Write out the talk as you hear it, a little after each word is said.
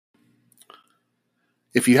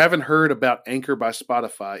If you haven't heard about Anchor by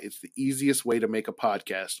Spotify, it's the easiest way to make a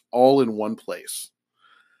podcast, all in one place.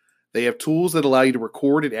 They have tools that allow you to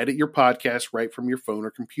record and edit your podcast right from your phone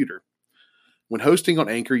or computer. When hosting on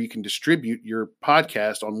Anchor, you can distribute your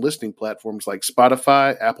podcast on listening platforms like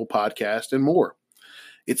Spotify, Apple Podcast, and more.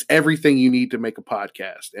 It's everything you need to make a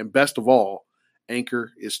podcast. And best of all,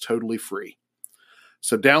 Anchor is totally free.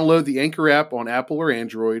 So download the Anchor app on Apple or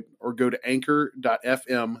Android, or go to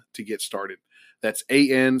anchor.fm to get started. That's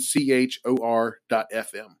ANCHOR.FM.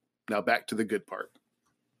 Now back to the good part.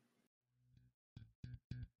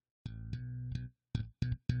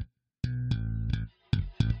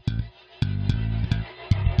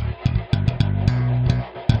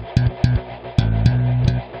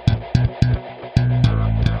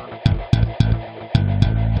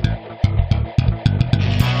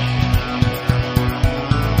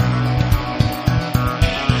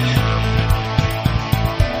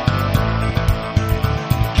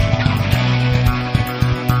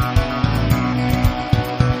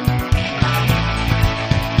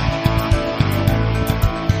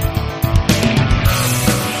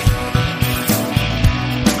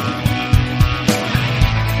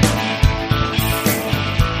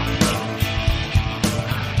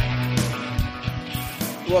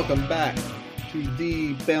 Welcome back to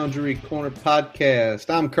the Boundary Corner podcast.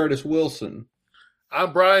 I'm Curtis Wilson.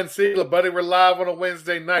 I'm Brian Siegler, buddy. We're live on a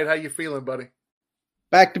Wednesday night. How you feeling, buddy?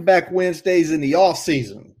 Back-to-back Wednesdays in the off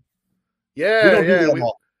season. Yeah.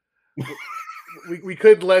 We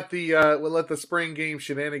couldn't let the spring game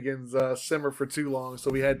shenanigans simmer for too long, so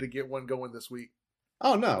we had to get one going this week.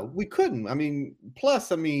 Oh no, we couldn't.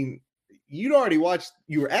 You'd already watched.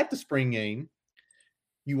 You were at the spring game.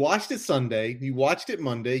 You watched it Sunday. You watched it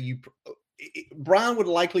Monday. Brian would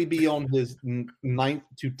likely be on his 9th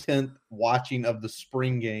to 10th watching of the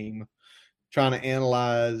spring game, trying to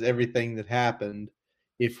analyze everything that happened.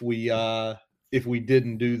 If we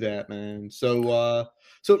didn't do that, man. So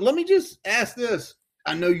let me just ask this.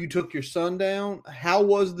 I know you took your son down. How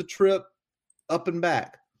was the trip up and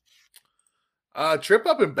back? Trip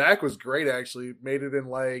up and back was great, actually. Made it in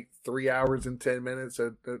like 3 hours and 10 minutes.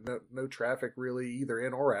 So no traffic really either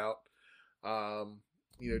in or out.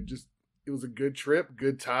 It was a good trip,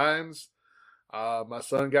 good times. My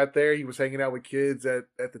son got there. He was hanging out with kids at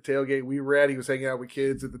the tailgate we were at. He was hanging out with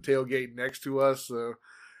kids at the tailgate next to us. So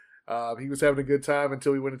he was having a good time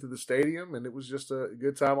until we went into the stadium, and it was just a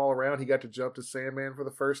good time all around. He got to jump to Sandman for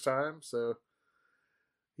the first time, so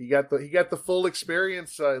he got the full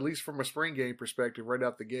experience, at least from a spring game perspective, right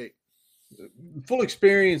out the gate. Full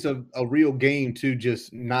experience of a real game too,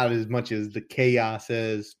 just not as much as the chaos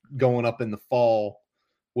as going up in the fall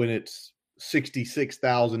when it's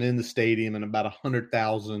 66,000 in the stadium and about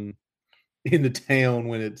 100,000 in the town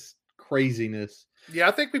when it's craziness. Yeah,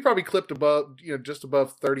 I think we probably clipped just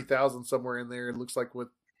above 30,000 somewhere in there. It looks like what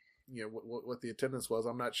the attendance was.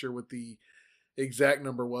 I'm not sure what the exact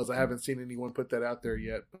number was. I haven't seen anyone put that out there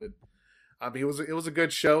yet, but it was a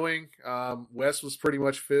good showing. West was pretty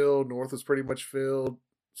much filled. North was pretty much filled.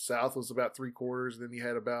 South was about 3/4. Then you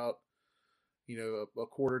had about a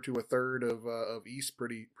quarter to a third of East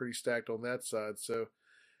pretty stacked on that side. So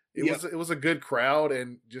it was a good crowd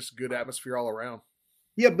and just good atmosphere all around.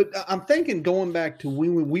 Yeah, but I'm thinking going back to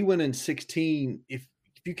when we went in 16, if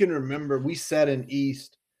you can remember, we sat in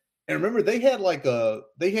East, and remember they had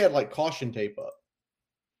caution tape up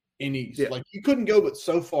in East. Yeah. Like you couldn't go but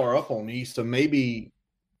so far up on East. So maybe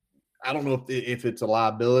I don't know if it's a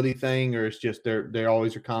liability thing or it's just they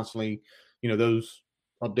always are constantly, those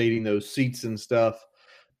updating those seats and stuff.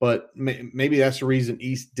 But maybe that's the reason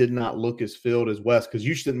East did not look as filled as West, because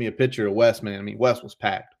you sent me a picture of West, man. I mean, West was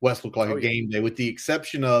packed. West looked like a game day, with the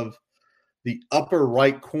exception of the upper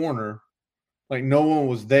right corner. Like no one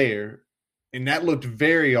was there. And that looked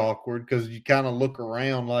very awkward because you kind of look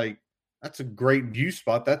around like, that's a great view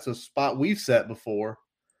spot. That's a spot we've set before.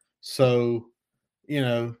 So,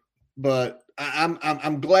 but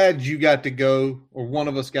I'm glad you got to go, or one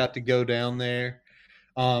of us got to go down there.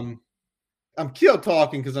 I'm still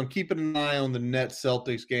talking because I'm keeping an eye on the Nets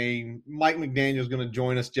Celtics game. Mike McDaniel is going to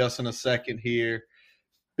join us just in a second here.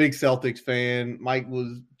 Big Celtics fan. Mike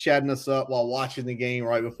was chatting us up while watching the game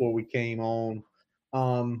right before we came on.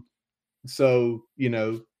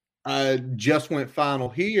 I just went final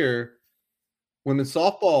here. Women's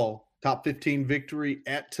softball, top 15 victory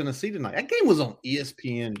at Tennessee tonight. That game was on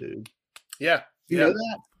ESPN, dude. Yeah. You know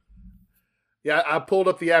that? Yeah, I pulled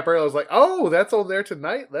up the app earlier. I was like, oh, that's on there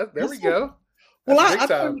tonight. There we go. Well,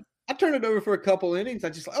 I turned it over for a couple innings. I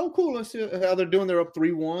just oh, cool. Let's see how they're doing. They're up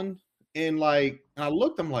 3-1. And I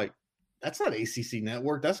looked, I'm like, that's not ACC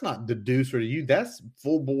Network. That's not the Deuce or the U. That's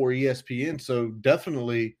full bore ESPN. So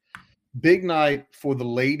definitely big night for the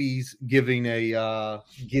ladies, getting a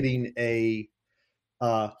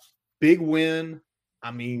big win.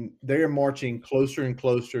 I mean, they're marching closer and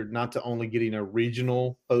closer, not to only getting a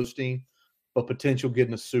regional posting, but potential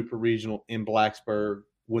getting a super regional in Blacksburg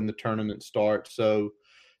when the tournament starts. So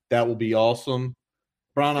that will be awesome.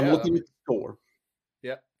 Brian, I'm looking at the score.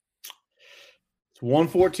 Yeah. It's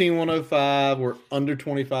 114-105. We're under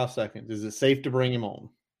 25 seconds. Is it safe to bring him on?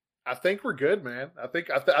 I think we're good, man. I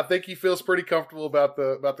think he feels pretty comfortable about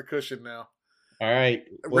the cushion now. All right.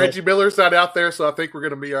 Well, Reggie Miller's not out there, so I think we're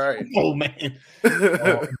going to be all right. Oh, man.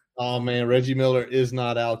 oh, man. Reggie Miller is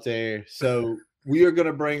not out there. So we are going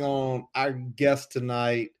to bring on our guest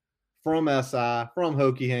tonight from SI, from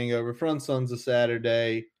Hokie Hangover, from Sons of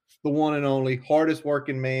Saturday, the one and only hardest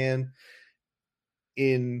working man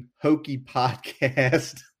in Hokie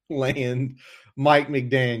podcast land, Mike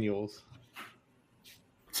McDaniels.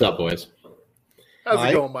 What's up, boys? How's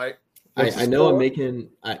it going, Mike? I know I'm making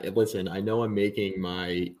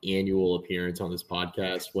my annual appearance on this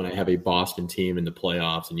podcast when I have a Boston team in the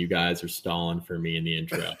playoffs, and you guys are stalling for me in the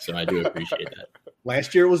intro. So I do appreciate that.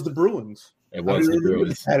 Last year was the Bruins. It was the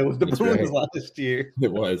Bruins. It was the Bruins last year.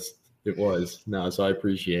 It was. No, so I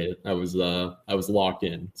appreciate it. I was locked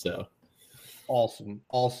in. So awesome.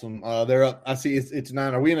 They're up. I see it's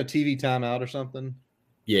 9. Are we in a TV timeout or something?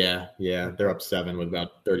 Yeah. They're up 7 with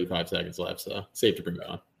about 35 seconds left. So safe to bring it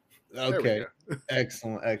on. Okay.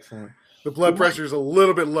 Excellent. The blood pressure is a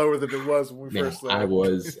little bit lower than it was when we first I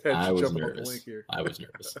was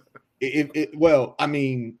nervous. Well, I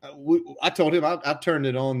mean, I told him I turned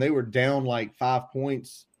it on. They were down like 5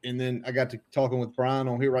 points, and then I got to talking with Brian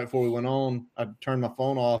on here right before we went on. I turned my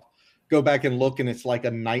phone off, go back and look, and it's like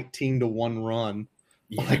a 19-1 run.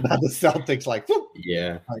 Yeah. Like by the Celtics, like whoop.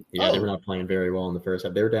 Yeah. They were not playing very well in the first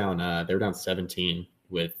half. They were down 17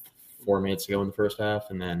 with 4 minutes to go in the first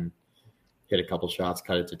half, and then hit a couple shots,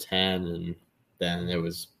 cut it to 10, and then it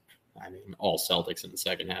was, all Celtics in the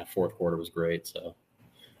second half. Fourth quarter was great, so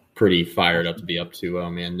pretty fired up to be up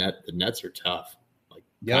 2-0, man. The Nets are tough. Like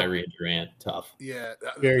Kyrie and Durant, tough. Yeah,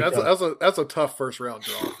 tough. That's a tough first round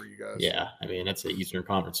draw for you guys. Yeah, that's an Eastern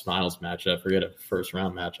Conference Finals matchup. Forget a first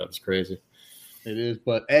round matchup. It's crazy. It is,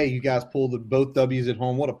 but hey, you guys pulled both W's at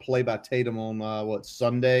home. What a play by Tatum on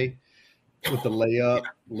Sunday with the layup.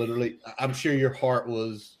 Literally, I'm sure your heart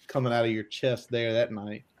was coming out of your chest there that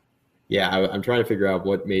night. Yeah, I'm trying to figure out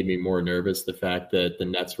what made me more nervous, the fact that the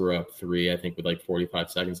Nets were up 3, I think, with like 45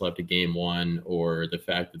 seconds left of game 1, or the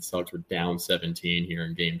fact that the Celtics were down 17 here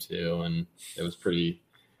in game 2. And it was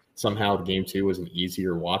somehow game 2 was an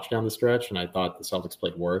easier watch down the stretch, and I thought the Celtics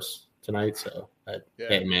played worse tonight. So,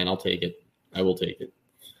 hey, man, I'll take it. I will take it.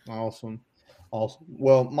 Awesome.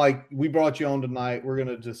 Well, Mike, we brought you on tonight. We're going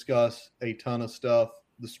to discuss a ton of stuff,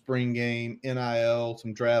 the spring game, NIL,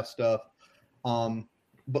 some draft stuff.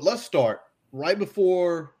 But let's start right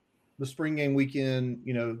before the spring game weekend,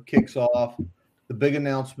 kicks off. The big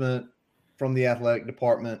announcement from the athletic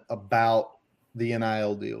department about the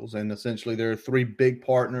NIL deals. And essentially there are 3 big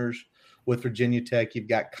partners with Virginia Tech. You've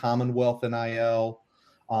got Commonwealth NIL,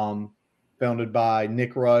 founded by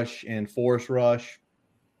Nick Rush and Forrest Rush.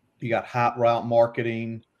 You got Hot Route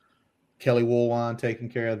Marketing, Kelly Woolwine taking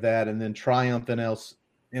care of that, and then Triumph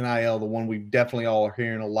NIL, the one we definitely all are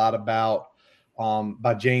hearing a lot about,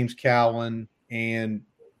 by James Cowan and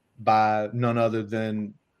by none other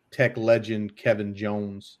than Tech legend Kevin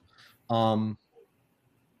Jones.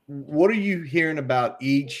 What are you hearing about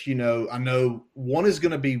each? I know one is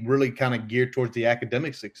going to be really kind of geared towards the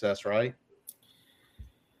academic success, right?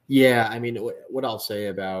 Yeah, what I'll say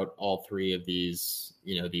about all 3 of these,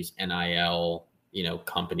 these NIL,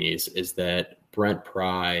 companies is that Brent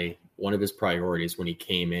Pry, one of his priorities when he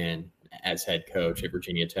came in as head coach at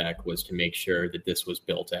Virginia Tech was to make sure that this was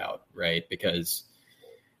built out, right? Because,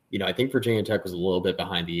 I think Virginia Tech was a little bit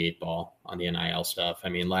behind the 8 ball on the NIL stuff.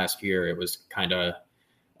 Last year it was kind of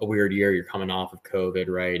a weird year. You're coming off of COVID,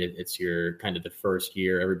 right? It's your kind of the first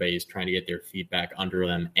year. Everybody's trying to get their feet back under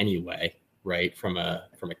them anyway, right? From a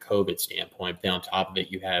COVID standpoint. But then on top of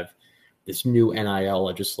it, you have this new NIL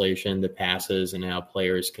legislation that passes, and now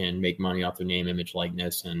players can make money off their name, image,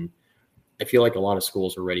 likeness. And I feel like a lot of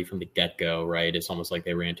schools are ready from the get-go, right? It's almost like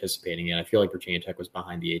they were anticipating it. I feel like Virginia Tech was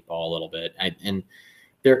behind the 8 ball a little bit. And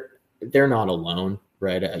they're not alone,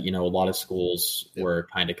 right? A lot of schools were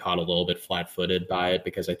kind of caught a little bit flat-footed by it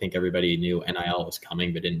because I think everybody knew NIL was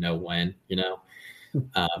coming but didn't know when,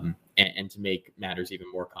 And to make matters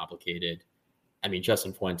even more complicated,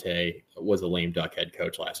 Justin Fuente was a lame duck head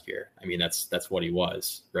coach last year. That's what he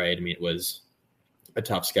was, right? It was a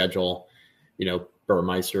tough schedule.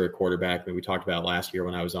 Burmeister at quarterback. I mean, we talked about last year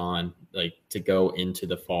when I was on, like, to go into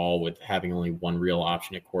the fall with having only one real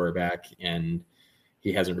option at quarterback, and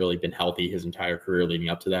he hasn't really been healthy his entire career leading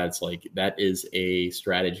up to that. It's like, that is a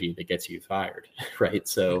strategy that gets you fired, right?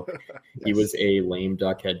 So Yes. He was a lame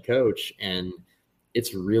duck head coach, and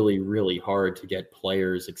it's really, really hard to get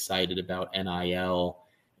players excited about NIL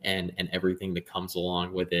and everything that comes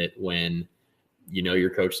along with it when your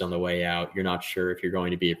coach is on the way out. You're not sure if you're going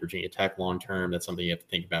to be at Virginia Tech long term. That's something you have to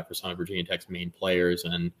think about for some of Virginia Tech's main players,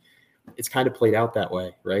 and it's kind of played out that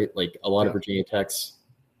way, right? Like, a lot of Virginia Tech's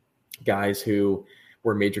guys who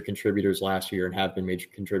were major contributors last year and have been major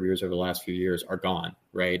contributors over the last few years are gone,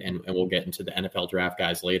 right? And we'll get into the NFL draft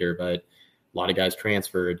guys later, but a lot of guys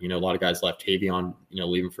transferred. A lot of guys left. Tavion,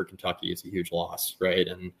 leaving for Kentucky is a huge loss, right?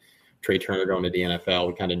 And Trey Turner going to the NFL,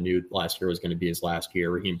 we kind of knew last year was going to be his last year.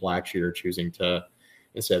 Raheem Blackshear choosing to,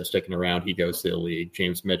 instead of sticking around, he goes to the league.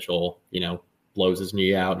 James Mitchell, blows his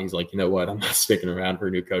knee out, and he's like, you know what, I'm not sticking around for a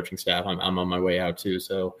new coaching staff. I'm on my way out too.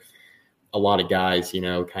 So a lot of guys,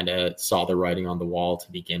 kind of saw the writing on the wall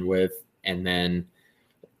to begin with. And then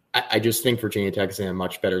I just think Virginia Tech is in a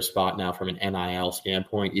much better spot now from an NIL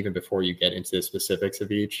standpoint, even before you get into the specifics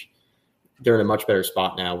of each. They're in a much better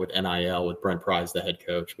spot now with NIL, with Brent Pry, the head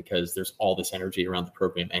coach, because there's all this energy around the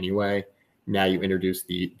program anyway. Now you introduce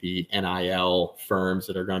the NIL firms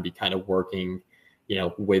that are going to be kind of working,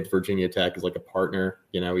 with Virginia Tech as like a partner,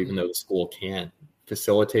 even though the school can't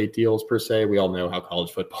facilitate deals per se. We all know how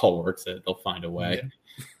college football works, that they'll find a way.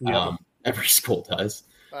 Yeah. Every school does.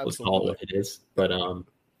 Absolutely. Let's call it what it is. But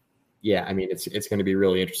I mean, it's going to be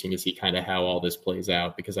really interesting to see kind of how all this plays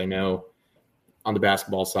out, because I know on the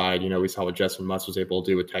basketball side, we saw what Justin Mutz was able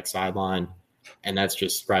to do with Tech sideline, and that's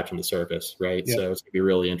just scratching the surface, right? Yeah. So it's going to be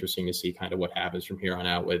really interesting to see kind of what happens from here on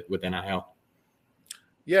out with NIL.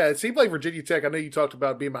 Yeah, it seemed like Virginia Tech, I know you talked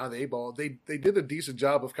about being behind the eight ball. They did a decent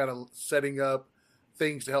job of kind of setting up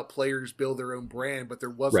things to help players build their own brand, but there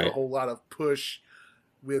wasn't a whole lot of push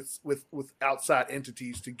with outside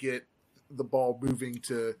entities to get the ball moving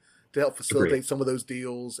to help facilitate some of those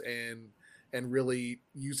deals and really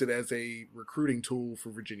use it as a recruiting tool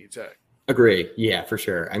for Virginia Tech. Agree. Yeah, for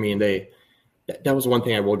sure. I mean, that was one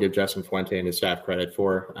thing I will give Justin Fuente and his staff credit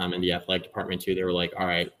for, in the athletic department too. They were like, all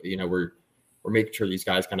right, we're making sure these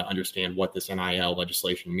guys kind of understand what this NIL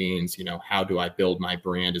legislation means. How do I build my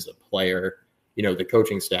brand as a player? The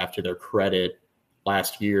coaching staff, to their credit,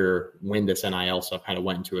 last year when this NIL stuff kind of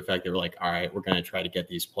went into effect, they were like, all right, we're going to try to get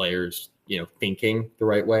these players, thinking the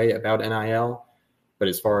right way about NIL. But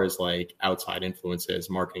as far as like outside influences,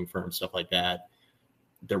 marketing firms, stuff like that,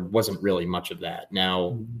 there wasn't really much of that.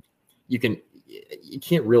 Now you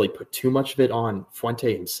can't really put too much of it on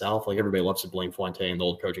Fuente himself. Like, everybody loves to blame Fuente and the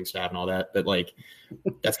old coaching staff and all that, but like,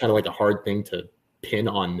 that's kind of like a hard thing to pin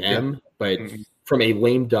on them. But from a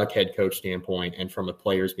lame duck head coach standpoint, and from the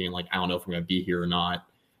players being like, I don't know if I'm going to be here or not,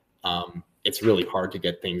 it's really hard to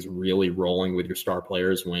get things really rolling with your star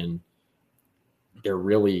players when you're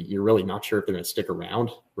really not sure if they're going to stick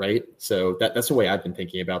around, right? So that's the way I've been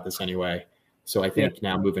thinking about this anyway. So I think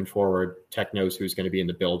now moving forward, Tech knows who's going to be in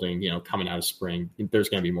the building, coming out of spring. There's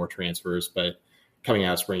going to be more transfers, but coming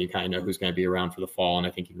out of spring, you kind of know who's going to be around for the fall, and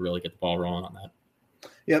I think you can really get the ball rolling on that.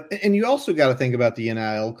 Yeah, and you also got to think about the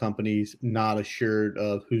NIL companies not assured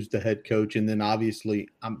of who's the head coach, and then obviously,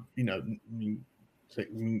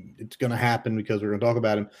 it's going to happen because we're going to talk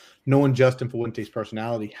about him. Knowing Justin Fuente's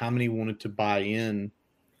personality, how many wanted to buy in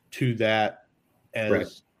to that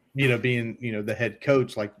as being the head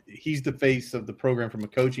coach? Like, he's the face of the program from a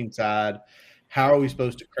coaching side. How are we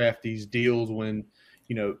supposed to craft these deals when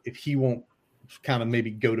if he won't kind of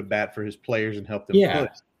maybe go to bat for his players and help them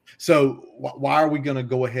push? So why are we going to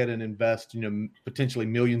go ahead and invest, potentially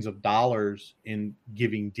millions of dollars in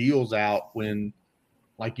giving deals out when,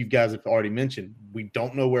 like you guys have already mentioned, we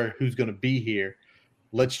don't know who's going to be here.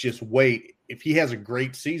 Let's just wait. If he has a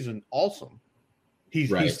great season, awesome. He's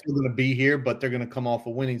still going to be here, but they're going to come off a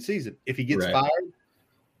winning season. If he gets fired,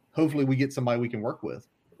 hopefully we get somebody we can work with.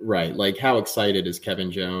 Right. Like, how excited is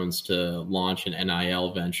Kevin Jones to launch an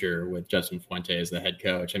NIL venture with Justin Fuente as the head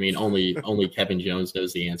coach? I mean, only Kevin Jones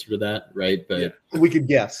knows the answer to that, right? But we could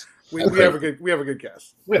guess. We have a good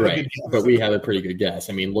guess. But we have a pretty good guess.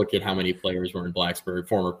 I mean, look at how many players were in Blacksburg,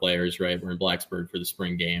 former players, right? Were in Blacksburg for the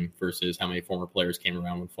spring game versus how many former players came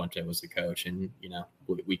around when Fuente was the coach. And,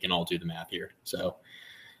 we can all do the math here. So,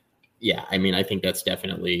 yeah, I mean, I think that's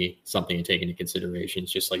definitely something to take into consideration.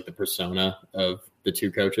 It's just like the persona of the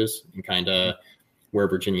two coaches and kind of where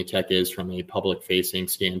Virginia Tech is from a public facing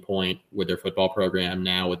standpoint with their football program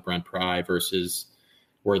now with Brent Pry versus,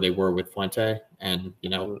 where they were with Fuente. And,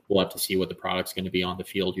 we'll have to see what the product's going to be on the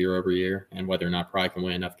field year over year and whether or not Pride can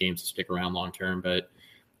win enough games to stick around long term. But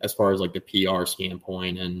as far as like the PR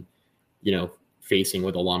standpoint and, facing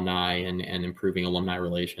with alumni and improving alumni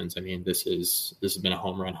relations, I mean, this has been a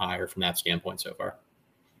home run hire from that standpoint so far.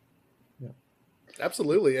 Yeah,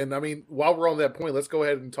 absolutely. And I mean, while we're on that point, let's go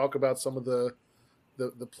ahead and talk about some of the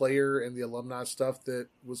player and the alumni stuff that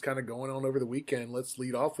was kind of going on over the weekend. Let's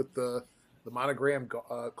lead off with the Monogram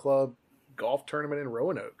Club golf tournament in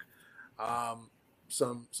Roanoke.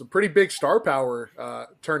 Some pretty big star power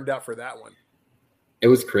turned out for that one. It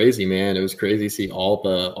was crazy, man. It was crazy to see all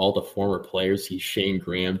the former players. See Shane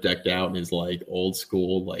Graham decked out in his like old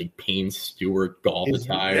school like Payne Stewart golf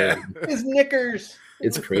attire. Yeah. His knickers.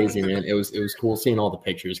 It's crazy, man. It was cool seeing all the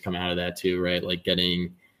pictures come out of that too, right? Like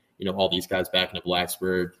getting all these guys back into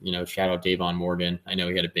Blacksburg. Shout out Davon Morgan. I know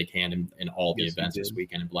he had a big hand in all the events this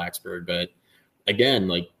weekend in Blacksburg, but again,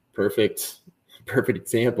 like perfect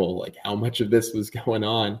example, like how much of this was going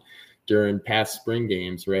on during past spring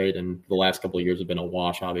games, right? And the last couple of years have been a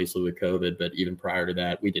wash, obviously, with COVID. But even prior to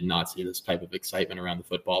that, we did not see this type of excitement around the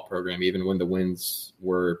football program, even when the wins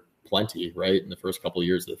were plenty, right, in the first couple of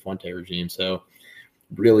years of the Fuente regime. So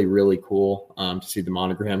really, really cool to see the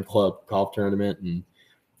Monogram Club golf tournament. And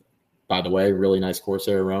by the way, really nice course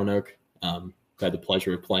there at Roanoke. Had the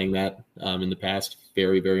pleasure of playing that in the past.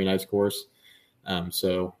 Very, very nice course.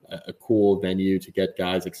 So a cool venue to get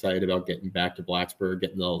guys excited about getting back to Blacksburg,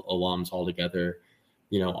 getting the alums all together,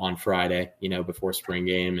 on Friday, before spring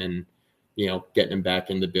game, and, getting them back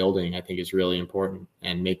in the building, I think is really important,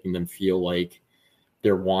 and making them feel like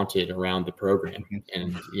they're wanted around the program.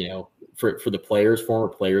 And, for the players, former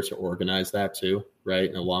players to organize that too, right?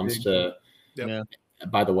 And alums to,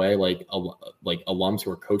 by the way, like alums who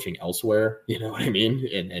are coaching elsewhere, you know what I mean?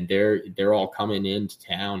 And they're all coming into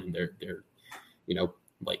town, and they're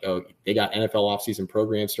like, oh, they got NFL offseason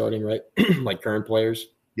programs starting, right? Like current players.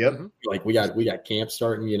 Yep. Like we got camp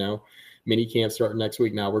starting, mini camp starting next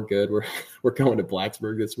week. Now we're good. We're going to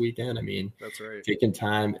Blacksburg this weekend. I mean, that's right. Taking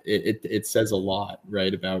time. It says a lot,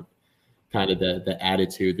 right, about kind of the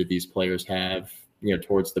attitude that these players have,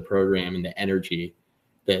 towards the program and the energy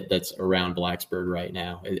that's around Blacksburg right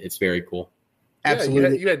now. It's very cool.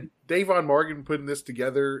 Absolutely. You had Davon Morgan putting this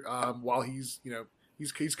together while he's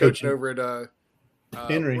coaching over at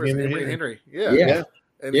Henry. Yeah.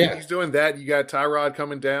 And he's doing that. You got Tyrod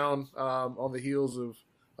coming down on the heels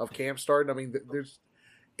of camp starting. I mean,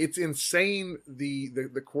 it's insane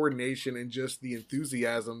the coordination and just the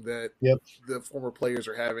enthusiasm that the former players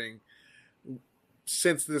are having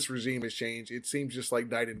since this regime has changed. It seems just like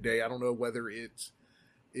night and day. I don't know whether it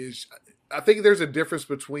is. I think there's a difference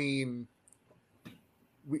between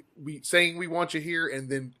we saying we want you here and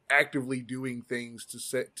then actively doing things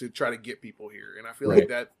to try to get people here. And I feel like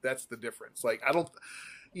that's the difference. Like, I don't,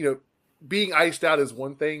 being iced out is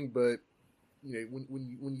one thing, but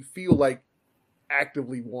when you feel like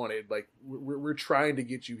actively wanted, like we're trying to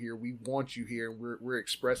get you here, we want you here, and we're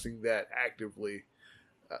expressing that actively.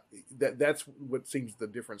 That's what seems the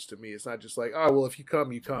difference to me. It's not just like, oh, well, if you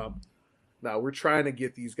come, you come. No, we're trying to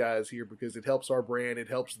get these guys here because it helps our brand. It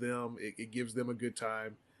helps them. It gives them a good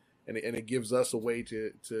time. And it gives us a way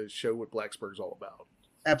to show what Blacksburg's all about.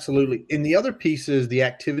 Absolutely. And the other piece is the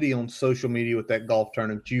activity on social media with that golf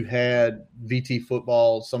tournament. You had VT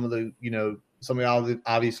football, some of the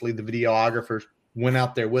obviously the videographers went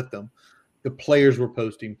out there with them. The players were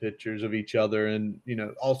posting pictures of each other and,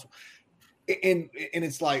 also – and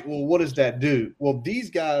it's like, well, what does that do? Well, these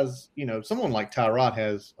guys, someone like Tyrod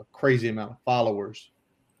has a crazy amount of followers,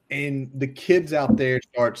 and the kids out there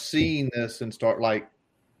start seeing this and start like,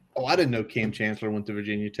 oh, I didn't know Cam Chancellor went to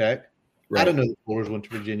Virginia Tech. Right. I didn't know the Fullers went to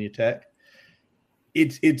Virginia Tech.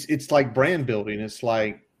 It's like brand building. It's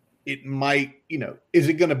like it might, is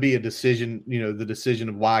it going to be a decision, the decision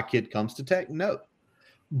of why a kid comes to Tech? No.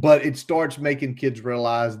 But it starts making kids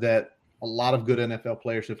realize that a lot of good NFL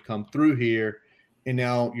players have come through here, and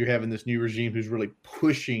now you're having this new regime who's really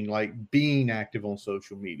pushing, like, being active on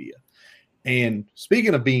social media. And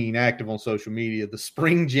speaking of being active on social media, the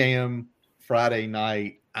Spring Jam Friday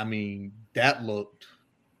night, I mean, that looked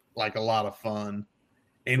like a lot of fun.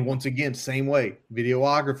 And once again, same way,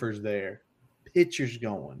 videographers there, pictures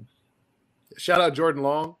going. Shout out Jordan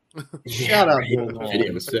Long. Shout out Jordan Long.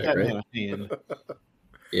 Video was sick, right?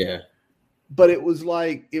 Yeah. But it was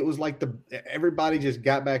like everybody just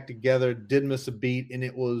got back together, didn't miss a beat, and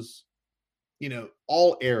it was,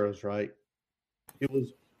 all eras, right? It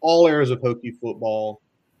was all eras of Hokie football.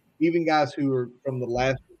 Even guys who were from the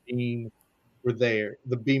last regime were there.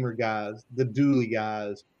 The Beamer guys, the Dooley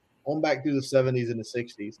guys, on back through the 70s and the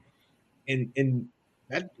 60s. And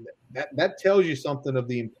that tells you something of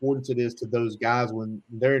the importance it is to those guys when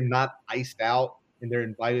they're not iced out and they're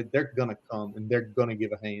invited. They're gonna come and they're gonna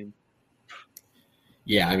give a hand.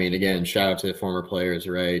 Yeah, I mean, again, shout out to the former players,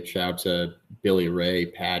 right? Shout out to Billy Ray,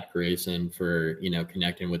 Pat Grayson for,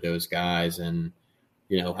 connecting with those guys and,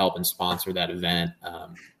 helping sponsor that event.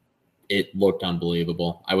 It looked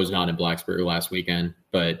unbelievable. I was not in Blacksburg last weekend,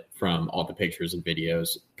 but from all the pictures and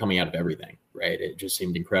videos coming out of everything, right? It just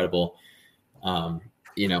seemed incredible. And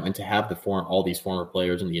to have all these former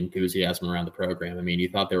players and the enthusiasm around the program. I mean, you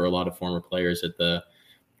thought there were a lot of former players at the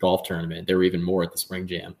golf tournament. There were even more at the Spring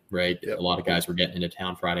Jam, right? Yep. A lot of guys were getting into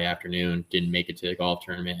town Friday afternoon, didn't make it to the golf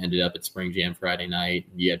tournament, ended up at Spring Jam Friday night.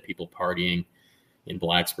 You had people partying in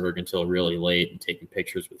Blacksburg until really late and taking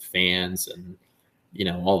pictures with fans and,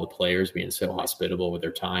 all the players being so hospitable with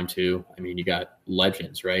their time too. I mean, you got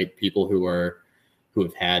legends, right? People who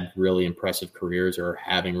have had really impressive careers or are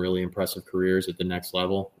having really impressive careers at the next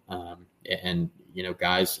level.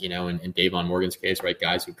 Guys, in Davon Morgan's case, right?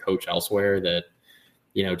 Guys who coach elsewhere that,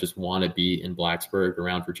 just want to be in Blacksburg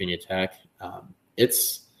around Virginia Tech.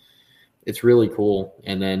 It's really cool.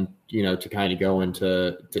 And then, to kind of go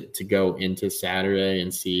into Saturday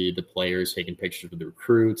and see the players taking pictures with the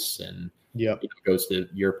recruits and, it goes to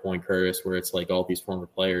your point, Curtis, where it's like all these former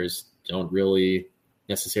players don't really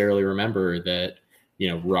necessarily remember that,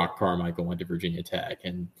 Rock Carmichael went to Virginia Tech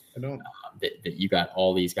and that you got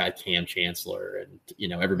all these guys, Cam Chancellor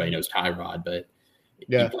and, everybody knows Tyrod, but you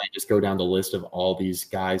can just go down the list of all these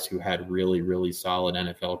guys who had really, really solid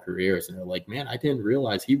NFL careers. And they're like, man, I didn't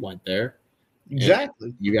realize he went there.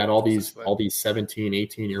 Exactly. And you got all these 17,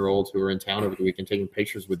 18-year-olds who are in town over the weekend taking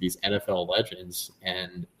pictures with these NFL legends.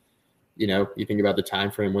 And, you think about the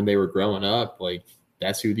time frame when they were growing up, like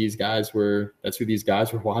that's who these guys were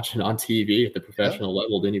watching on TV at the professional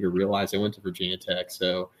level, didn't even realize they went to Virginia Tech.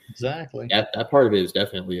 So exactly that part of it is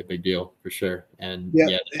definitely a big deal for sure. And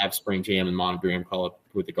to have Spring Jam and Monogram call up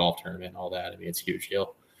with the golf tournament and all that. I mean, it's a huge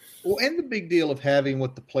deal. Well, and the big deal of having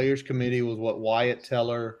what the players committee was what Wyatt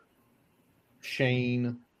Teller,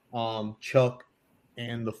 Shane, Chuck,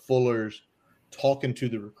 and the Fullers talking to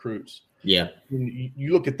the recruits. Yeah.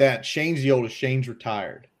 You look at that. Shane's the oldest. Shane's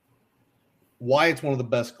retired. Wyatt's one of the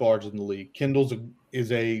best guards in the league. Kendall's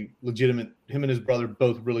is a legitimate – him and his brother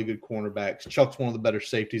both really good cornerbacks. Chuck's one of the better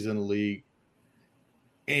safeties in the league.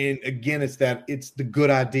 And, again, it's the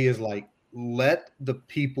good ideas like let the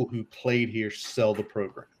people who played here sell the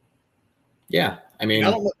program. Yeah. I mean –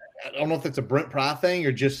 I don't know if it's a Brent Pry thing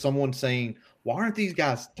or just someone saying – why aren't these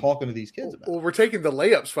guys talking to these kids about it? Well, we're taking the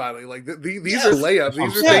layups finally. Like these are layups.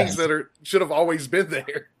 These are things that should have always been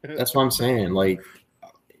there. That's what I'm saying. Like,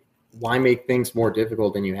 why make things more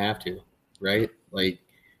difficult than you have to, right? Like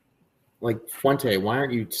Fuente, why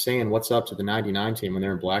aren't you saying what's up to the 99 team when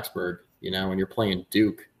they're in Blacksburg, and you're playing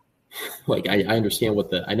Duke? Like, I understand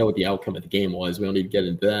I know what the outcome of the game was. We don't need to get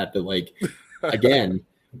into that. But, like, again,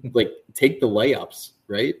 like, take the layups,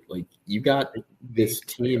 right? Like, you got this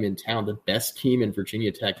team in town, the best team in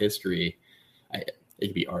Virginia Tech history. It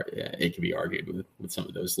could be argued with some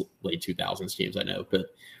of those late 2000s teams, I know. But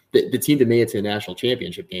the team that made it to the national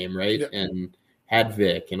championship game, right, and had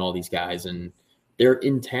Vic and all these guys, and they're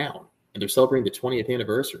in town, and they're celebrating the 20th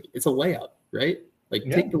anniversary. It's a layup, right? Like,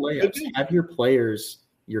 take the layups. Have your players,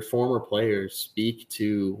 your former players, speak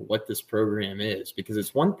to what this program is. Because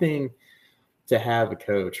it's one thing to have a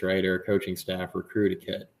coach, right, or a coaching staff recruit a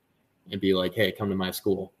kid and be like, hey, come to my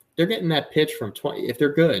school. They're getting that pitch from 20. If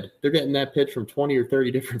they're good, they're getting that pitch from 20 or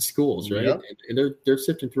 30 different schools, right? Yep. And they're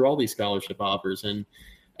sifting through all these scholarship offers. And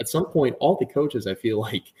at some point, all the coaches, I feel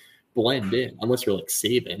like, blend in, unless you're like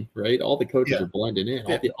Saban, right? All the coaches are blending in.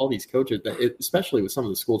 All these coaches, especially with some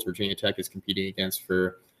of the schools Virginia Tech is competing against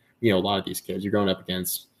for, a lot of these kids. You're going up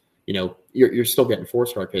against, you're still getting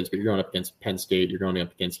 4-star kids, but you're going up against Penn State. You're going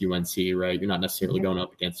up against UNC, right? You're not necessarily going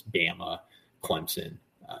up against Bama, Clemson,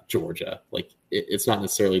 Georgia. Like, it's not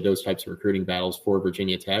necessarily those types of recruiting battles for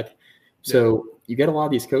Virginia Tech. So you get a lot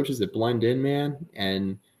of these coaches that blend in, man.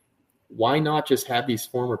 And why not just have these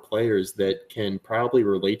former players that can probably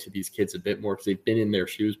relate to these kids a bit more because they've been in their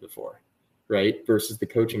shoes before, right? Versus the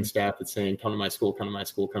coaching staff that's saying, come to my school, come to my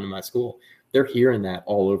school, come to my school. They're hearing that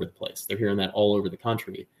all over the place. They're hearing that all over the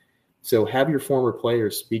country. So have your former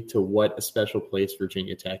players speak to what a special place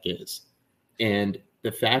Virginia Tech is. And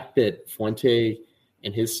the fact that Fuente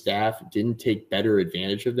and his staff didn't take better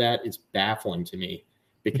advantage of that is baffling to me,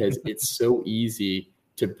 because it's so easy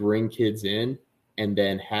to bring kids in and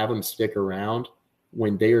then have them stick around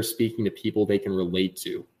when they are speaking to people they can relate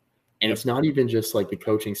to. And it's not even just like the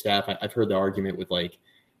coaching staff. I've heard the argument with like,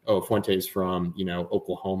 oh, Fuente's from,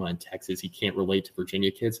 Oklahoma and Texas, he can't relate to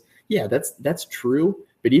Virginia kids. Yeah, that's true.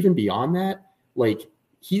 But even beyond that, like,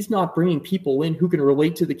 he's not bringing people in who can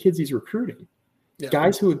relate to the kids he's recruiting. Yeah.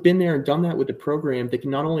 Guys who have been there and done that with the program, that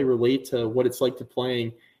can not only relate to what it's like to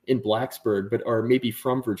playing in Blacksburg, but are maybe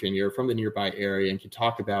from Virginia or from the nearby area and can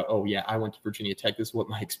talk about, oh yeah, I went to Virginia Tech. This is what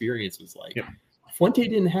my experience was like. Yeah. Fuente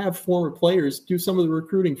didn't have former players do some of the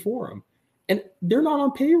recruiting for him, and they're not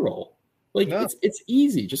on payroll. Like, no. It's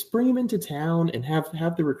easy. Just bring them into town and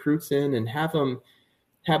have the recruits in and have them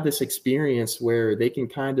have this experience where they can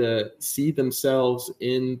kind of see themselves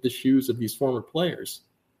in the shoes of these former players,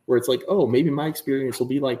 where it's like, oh, maybe my experience will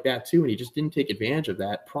be like that too. And he just didn't take advantage of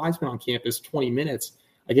that. Pry's been on campus 20 minutes.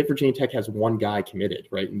 I get Virginia Tech has one guy committed,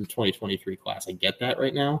 right, in the 2023 class. I get that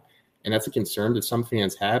right now. And that's a concern that some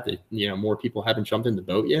fans have, that, more people haven't jumped in the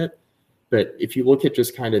boat yet. But if you look at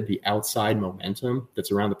just kind of the outside momentum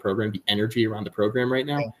that's around the program, the energy around the program right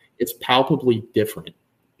now, it's palpably different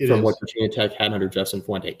from what Virginia Tech had under Justin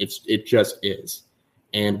Fuente. It just is.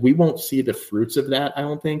 And we won't see the fruits of that, I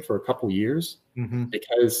don't think, for a couple years,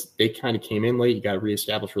 because they kind of came in late. You got to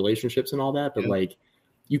reestablish relationships and all that. But like,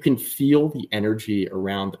 you can feel the energy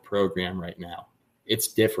around the program right now. It's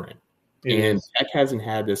different. Tech hasn't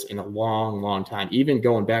had this in a long, long time. Even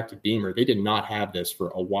going back to Beamer, they did not have this for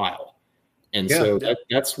a while. And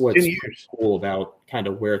that's what's cool about kind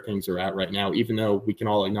of where things are at right now, even though we can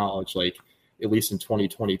all acknowledge, like, at least in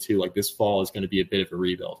 2022, like, this fall is going to be a bit of a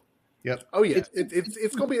rebuild. Yep. Oh yeah.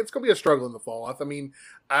 It's gonna be a struggle in the fall. I mean,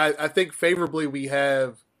 I think favorably we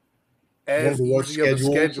have as easy of a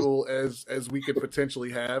schedule as we could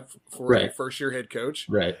potentially have for a first year head coach.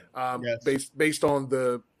 Right. Based on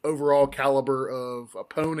the overall caliber of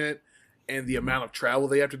opponent and the amount of travel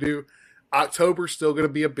they have to do. October's still going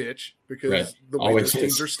to be a bitch because the way those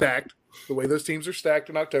teams are stacked. The way those teams are stacked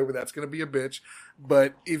in October, that's going to be a bitch.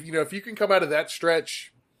 But if you can come out of that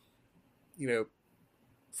stretch,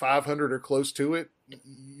 500 or close to it,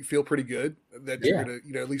 you feel pretty good that you're going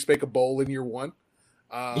to at least make a bowl in year one.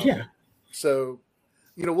 So,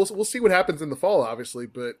 we'll see what happens in the fall, obviously,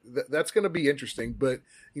 but that's going to be interesting. But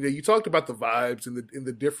you talked about the vibes and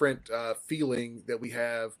the different feeling that we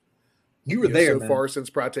have. You were there so far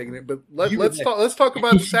since Pride taking it, but let's talk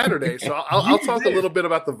about Saturday. So I'll talk a little bit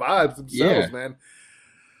about the vibes themselves, man.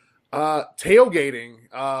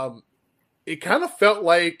 Tailgating, it kind of felt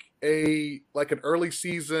like an early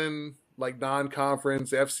season, like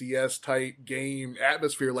non-conference FCS type game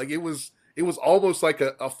atmosphere. Like, it was almost like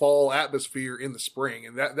a fall atmosphere in the spring,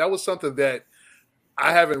 and that was something that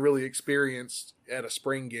I haven't really experienced at a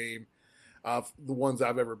spring game, the ones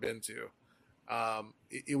I've ever been to.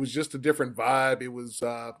 It was just a different vibe. It was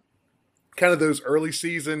kind of those early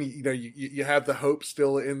season, you have the hope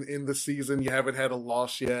still in the season. You haven't had a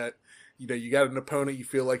loss yet. You got an opponent you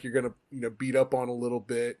feel like you're going to, beat up on a little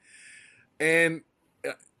bit. And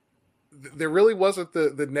there really wasn't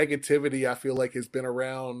the negativity I feel like has been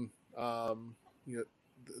around, the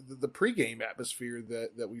pregame atmosphere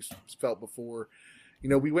that we felt before.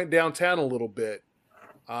 We went downtown a little bit.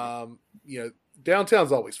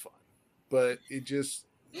 Downtown's always fun. But it just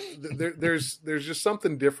there's just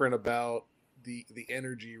something different about the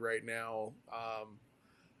energy right now.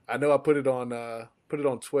 I know I put it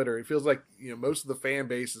on Twitter. It feels like most of the fan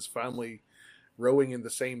base is finally rowing in the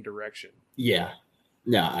same direction. Yeah,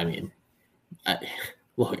 no, I mean, I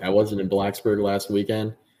wasn't in Blacksburg last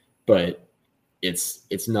weekend, but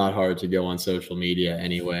it's not hard to go on social media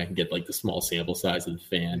anyway and get like the small sample size of the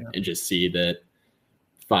fan and just see that.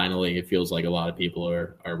 Finally, it feels like a lot of people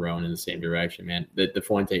are rowing in the same direction, man. The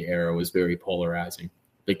Fuente era was very polarizing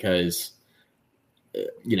because,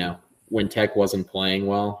 when Tech wasn't playing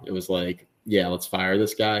well, it was like, yeah, let's fire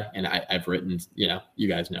this guy. And I've written, you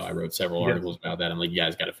guys know, I wrote several articles about that. I'm like, you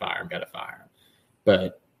guys got to fire him.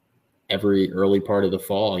 But every early part of the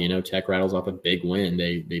fall, Tech rattles off a big win.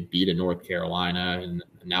 They beat a North Carolina, and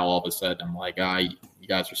now all of a sudden I'm like, you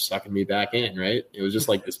guys are sucking me back in, right? It was just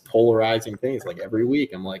like this polarizing thing. It's like every week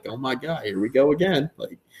I'm like, oh my God, here we go again.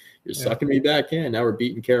 Like, you're sucking me back in. Now we're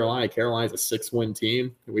beating Carolina. Carolina's a 6-win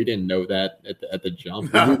team. We didn't know that at the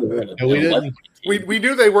jump. We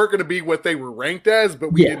knew they weren't going to be what they were ranked as,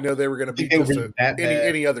 but we didn't know they were going to be just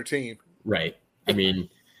any other team. Right. I mean,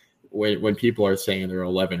 when people are saying they're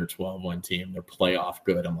 11 or 12-1 team, they're playoff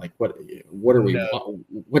good. I'm like, what are we?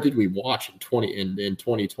 What did we watch in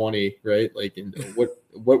 2020? Right? Like,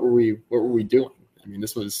 what were we doing? I mean,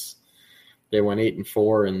 this was They went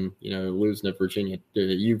 8-4, and losing to Virginia, to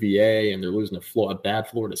UVA, and they're losing to a bad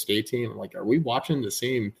Florida State team. I'm like, are we watching the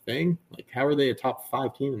same thing? Like, how are they a top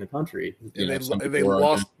 5 team in the country? And they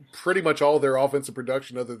lost pretty much all their offensive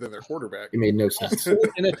production other than their quarterback. It made no sense. 4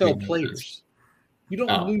 NFL players. You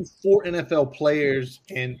don't lose 4 NFL players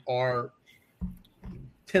and are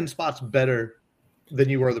 10 spots better than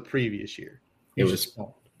you were the previous year.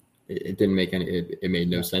 It didn't make any. It made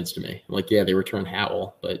no sense to me. I'm like, yeah, they returned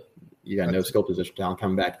Howell, but you got no skill position talent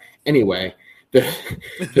coming back. Anyway, the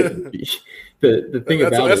thing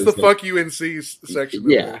that's the fuck UNC section.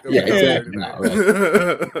 Yeah, exactly. No,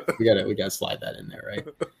 right. we got to slide that in there, right?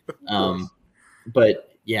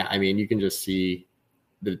 But yeah, I mean, you can just see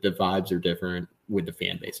the vibes are different with the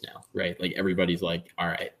fan base now, right? Like everybody's like, all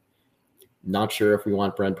right, not sure if we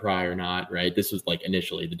want Brent Pry or not, right? This was like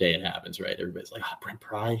initially the day it happens, right? Everybody's like, Brent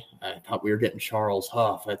Pry? I thought we were getting Charles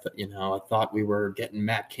Huff. I thought we were getting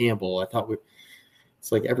Matt Campbell.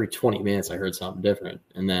 It's like every 20 minutes I heard something different.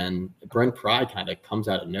 And then Brent Pry kind of comes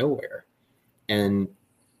out of nowhere. And,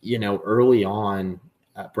 early on,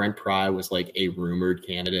 Brent Pry was like a rumored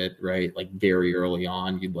candidate, right? Like very early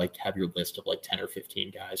on, you'd like have your list of like 10 or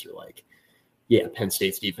 15 guys. You're like, yeah, Penn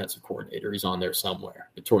State's defensive coordinator. He's on there somewhere,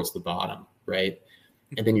 but towards the bottom, right?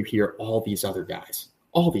 And then you hear all these other guys.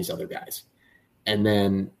 And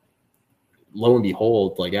then lo and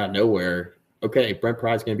behold, like out of nowhere, okay, Brent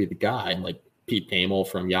Pry's going to be the guy. And like Pete Thamel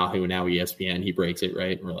from Yahoo, now ESPN, he breaks it,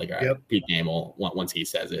 right? And we're like, all right, yep. Pete Thamel, once he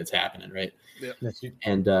says it, it's happening, right? Yep.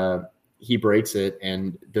 And he breaks it,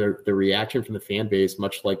 and the reaction from the fan base,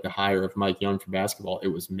 much like the hire of Mike Young for basketball, it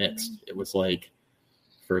was mixed. It was like,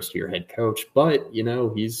 first-year head coach, but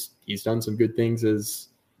he's done some good things as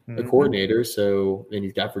a coordinator. So, and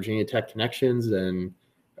he's got Virginia Tech connections, and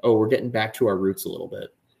we're getting back to our roots a little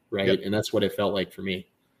bit, right? Yep. And that's what it felt like for me.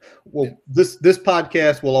 Well, this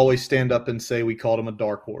podcast will always stand up and say we called him a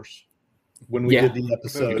dark horse when we did the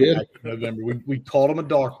episode back in November. We called him a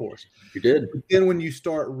dark horse. You did. But then when you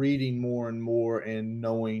start reading more and more and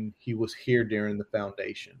knowing he was here during the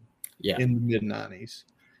foundation, in the mid-90s.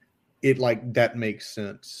 That makes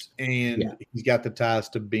sense. And he's got the ties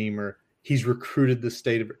to Beamer. He's recruited the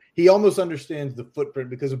state of – he almost understands the footprint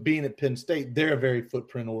because of being at Penn State. They're a very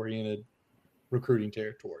footprint-oriented recruiting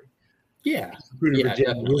territory. Yeah.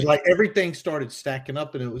 It was like everything started stacking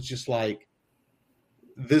up, and it was just like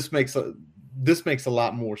this makes a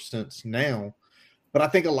lot more sense now. But I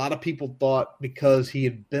think a lot of people thought because he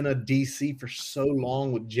had been a DC for so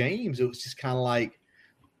long with James, it was just kind of like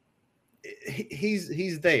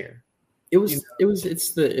he's there.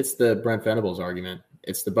 It's the Brent Venables argument.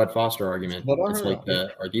 It's the Bud Foster argument. It's like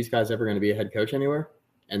are these guys ever going to be a head coach anywhere?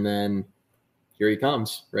 And then here he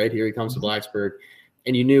comes, right? Here he comes to Blacksburg.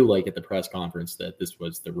 And you knew like at the press conference that this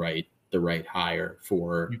was the right hire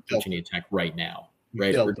for Virginia Tech right now,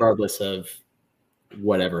 right? Regardless of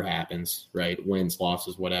whatever happens, right? Wins,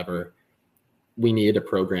 losses, whatever. We needed a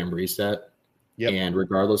program reset. Yep. And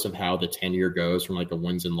regardless of how the tenure goes from like a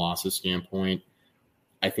wins and losses standpoint,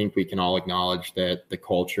 I think we can all acknowledge that the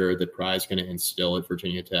culture that Pry is going to instill at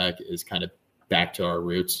Virginia Tech is kind of back to our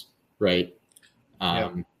roots, right?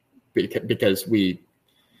 Because we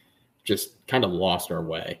just kind of lost our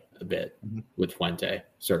way a bit with Fuente,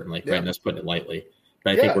 certainly, right? And that's putting it lightly.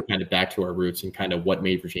 But I think we're kind of back to our roots and kind of what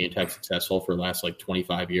made Virginia Tech successful for the last like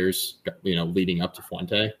 25 years, leading up to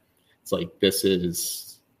Fuente. It's like this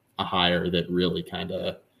is a hire that really kind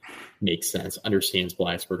of makes sense, understands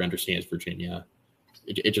Blacksburg, understands Virginia.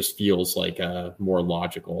 It just feels like a more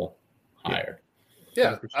logical hire.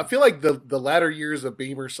 Yeah, I feel like the latter years of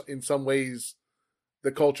Beamer, in some ways,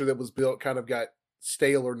 the culture that was built kind of got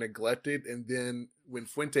stale or neglected. And then when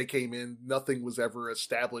Fuente came in, nothing was ever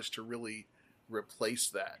established to really replace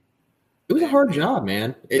that. It was a hard job,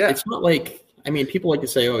 man. It's not like, I mean, people like to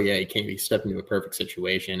say, oh, yeah, he stepped into a perfect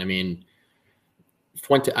situation. I mean,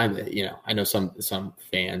 Fuente, I know some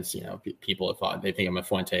fans, people have thought they think I'm a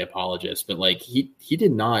Fuente apologist, but like he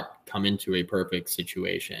did not come into a perfect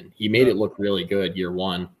situation. He made it look really good year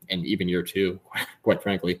one and even year two, quite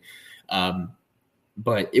frankly.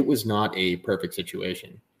 But it was not a perfect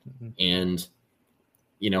situation. And,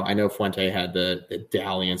 I know Fuente had the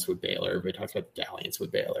dalliance with Baylor. Everybody talks about the dalliance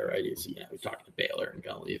with Baylor, right? He's talking to Baylor and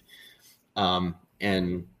going to leave.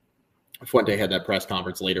 And Fuente had that press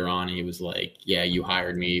conference later on, and he was like, yeah, you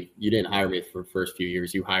hired me. You didn't hire me for the first few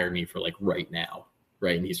years. You hired me for like right now,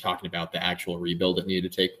 right? And he's talking about the actual rebuild that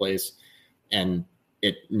needed to take place. And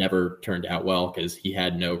it never turned out well because he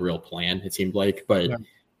had no real plan, it seemed like. But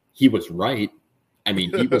he was right. I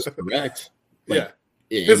mean, he was correct.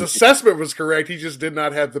 His assessment was correct. He just did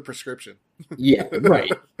not have the prescription. Yeah,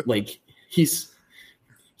 right. Like he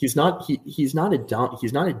he's not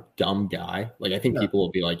a dumb guy. Like I think people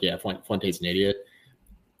will be like, yeah, Fuente's an idiot.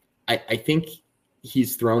 I think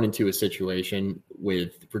he's thrown into a situation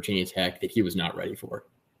with Virginia Tech that he was not ready for.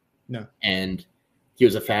 No. And he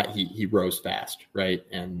was he rose fast, right?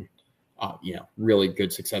 And really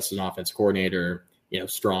good success as an offense coordinator,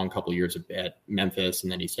 strong couple years at Memphis,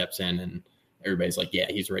 and then he steps in and everybody's like, yeah,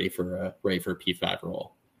 he's ready for a P5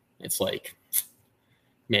 role. It's like,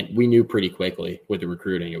 man, we knew pretty quickly with the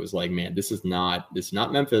recruiting. It was like, man, this is not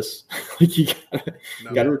Memphis. Like you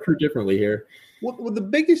gotta recruit differently here. Well, the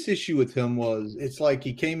biggest issue with him was it's like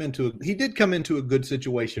he did come into a good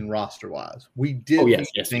situation roster wise. We did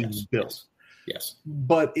things built. Yes.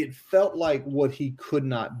 But it felt like what he could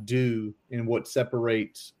not do and what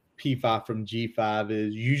separates P5 from G5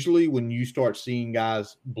 is usually when you start seeing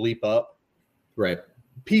guys bleep up. Right.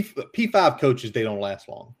 P5 coaches, they don't last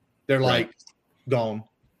long. They're like, gone.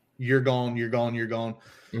 You're gone. You're gone. You're gone.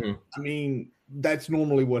 Mm-hmm. I mean, that's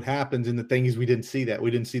normally what happens. And the thing is, we didn't see that. We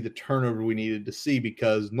didn't see the turnover we needed to see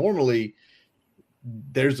because normally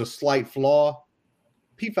there's a slight flaw.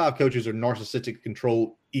 P5 coaches are narcissistic,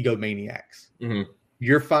 controlled egomaniacs. Mm-hmm.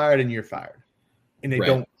 You're fired and you're fired. And they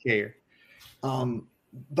don't care.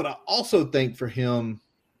 But I also think for him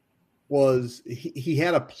was he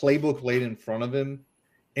had a playbook laid in front of him.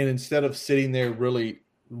 And instead of sitting there really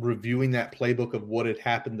reviewing that playbook of what had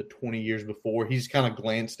happened the 20 years before, he's kind of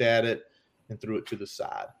glanced at it and threw it to the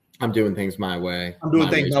side. I'm doing things my way. I'm doing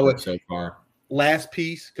things my way so far. Last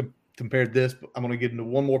piece compared to this, but I'm going to get into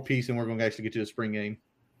one more piece and we're going to actually get to the spring game.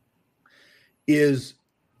 Is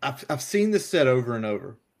I've seen this said over and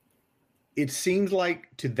over. It seems like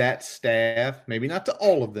to that staff, maybe not to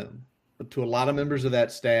all of them, but to a lot of members of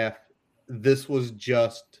that staff, this was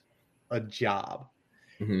just a job.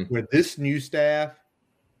 Mm-hmm. Where this new staff,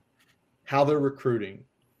 how they're recruiting,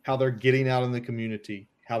 how they're getting out in the community,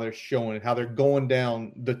 how they're showing it, how they're going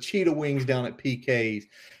down the cheetah wings down at PKs,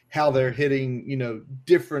 how they're hitting,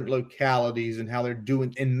 different localities and how they're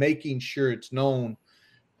doing and making sure it's known.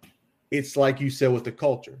 It's like you said with the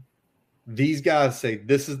culture. These guys say,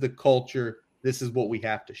 this is the culture. This is what we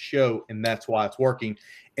have to show. And that's why it's working.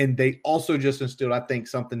 And they also just instilled, I think,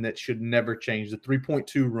 something that should never change. The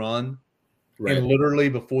 3.2 run. Right. And literally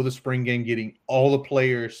before the spring game, getting all the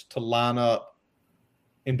players to line up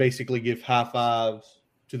and basically give high fives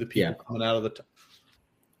to the people coming out of the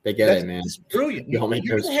They get it, man. It's brilliant. You're going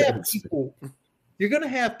to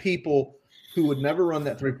have people who would never run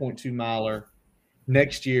that 3.2 miler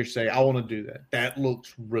next year say, I want to do that. That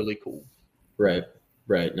looks really cool. Right.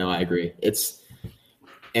 No, I agree. The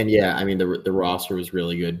roster was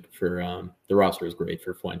really good for the roster was great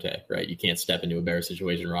for Fuente, right? You can't step into a better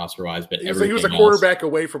situation roster wise, but he was a quarterback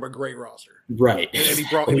away from a great roster. Right. And he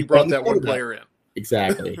brought that one player in.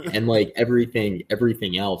 Exactly. And like everything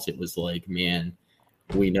else, it was like, man,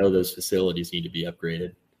 we know those facilities need to be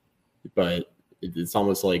upgraded. But it's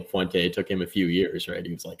almost like Fuente, it took him a few years, right?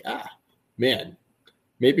 He was like, man,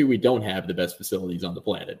 maybe we don't have the best facilities on the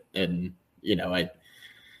planet. And,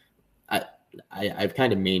 I've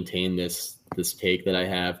kind of maintained this take that I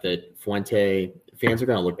have that Fuente fans are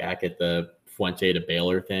going to look back at the Fuente to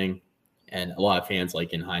Baylor thing. And a lot of fans,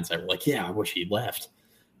 like in hindsight, were like, yeah, I wish he left.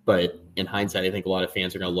 But in hindsight, I think a lot of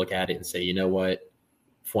fans are going to look at it and say, you know what,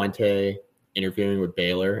 Fuente interviewing with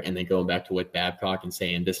Baylor and then going back to Wick Babcock and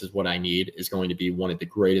saying, this is what I need is going to be one of the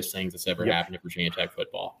greatest things that's ever happened to Virginia Tech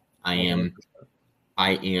football. I am,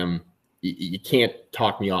 you can't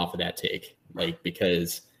talk me off of that take,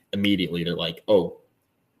 because immediately they're like, oh,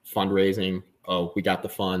 fundraising. Oh, we got the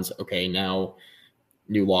funds. Okay. Now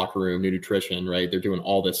new locker room, new nutrition, right? They're doing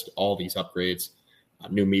all these upgrades,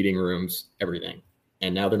 new meeting rooms, everything.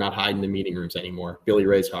 And now they're not hiding the meeting rooms anymore. Billy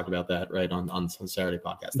Ray's talked about that, right, on Saturday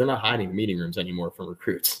podcast. They're not hiding the meeting rooms anymore from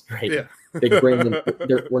recruits, right? Yeah. They bring them.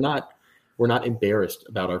 We're not embarrassed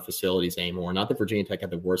about our facilities anymore. Not that Virginia Tech had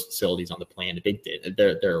the worst facilities on the planet. They did.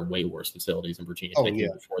 There are way worse facilities in Virginia Tech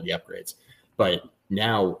before the upgrades. But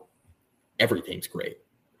now everything's great,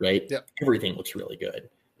 right? Yep. Everything looks really good.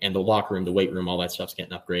 And the locker room, the weight room, all that stuff's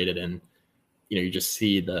getting upgraded. And, you just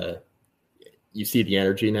see the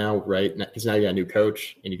energy now, right? Because now you got a new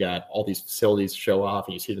coach and you got all these facilities to show off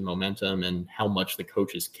and you see the momentum and how much the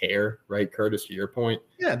coaches care, right, Curtis, to your point?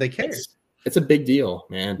 Yeah, they care. It's a big deal,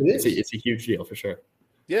 man. It's a huge deal for sure.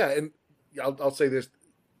 Yeah, and I'll say this.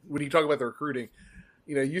 When you talk about the recruiting,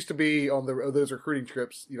 it used to be on those recruiting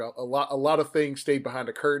trips, a lot of things stayed behind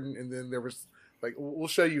a curtain, and then there was like, we'll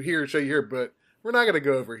show you here, but we're not going to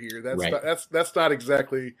go over here. That's not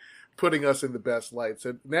exactly putting us in the best light.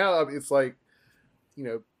 So now it's like,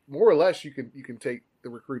 more or less you can take the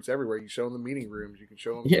recruits everywhere. You show them the meeting rooms, you can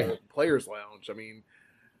show them the players' lounge. I mean,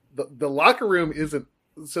 the locker room isn't.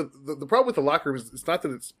 So the problem with the locker room is it's not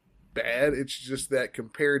that it's bad. It's just that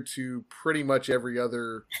compared to pretty much every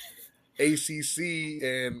other ACC,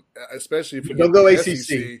 and especially if you don't go ACC.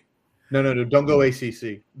 SEC, No, don't go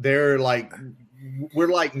ACC. We're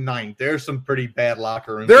like ninth. There's some pretty bad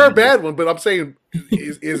locker rooms. There are bad ones, but I'm saying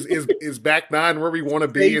is back nine where we want to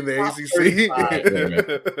be in the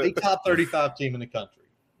ACC? They top 35 team in the country.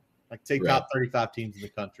 Like take top 35 teams in the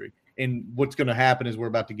country. And what's going to happen is we're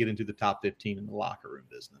about to get into the top 15 in the locker room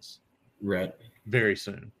business. Right. Very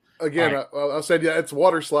soon. Again, right. I said, it's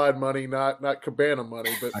water slide money, not cabana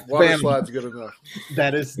money, but water slide's good enough.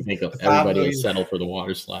 That is. I think everybody will settle for the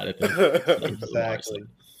water slide. I think. Exactly.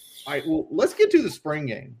 All right, well, let's get to the spring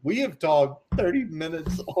game. We have talked 30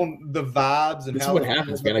 minutes on the vibes and this is what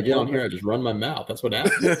happens, man. I get on here, I just run my mouth. That's what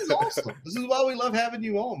happens. This is awesome. This is why we love having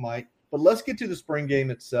you on, Mike. But let's get to the spring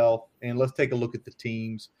game itself, and let's take a look at the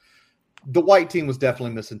teams. The white team was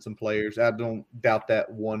definitely missing some players. I don't doubt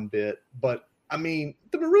that one bit. But, I mean,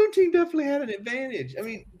 the maroon team definitely had an advantage. I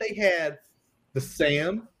mean, they had the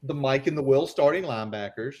Sam, the Mike, and the Will starting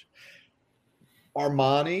linebackers,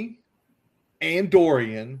 Armani, and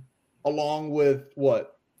Dorian, along with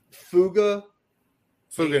what? Fuga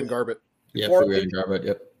and Garbett. Yeah, Fuga and Garbett,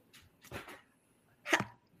 yep.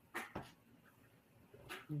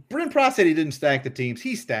 Brent Pry said he didn't stack the teams.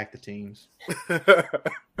 He stacked the teams.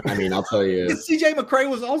 I mean, I'll tell you. CJ McCray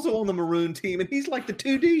was also on the maroon team, and he's like the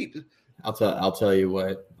two deep. I'll tell you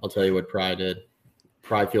what Pry did.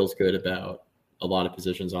 Pry feels good about a lot of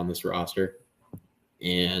positions on this roster,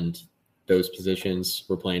 and those positions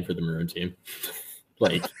were playing for the maroon team.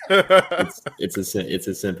 Like it's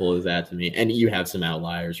as simple as that to me. And you have some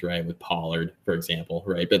outliers, right? With Pollard, for example,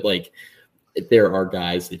 right? But like there are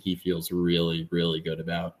guys that he feels really, really good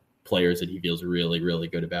about, players that he feels really, really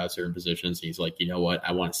good about certain positions. He's like, you know what?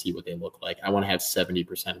 I want to see what they look like. I want to have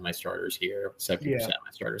 70% of my starters here, 70% of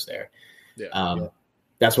my starters there. Yeah.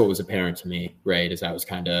 That's what was apparent to me, right? As I was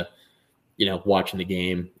kind of, watching the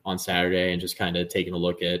game on Saturday and just kind of taking a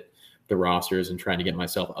look at the rosters and trying to get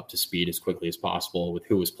myself up to speed as quickly as possible with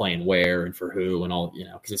who was playing where and for who and all,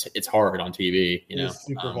 because it's hard on TV,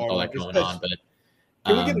 all that going on. But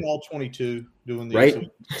can we get an all 22 doing these?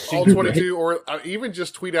 Right. All 22, or even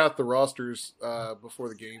just tweet out the rosters before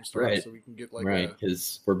the game starts, right. So we can get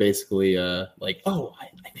because we're basically like, oh,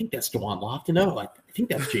 I think that's DeJuan Lofton. Oh, I think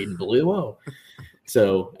that's Jaden Blue. Oh.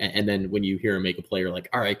 So, and then when you hear him make a play, you're like,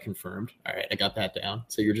 all right, confirmed. All right, I got that down.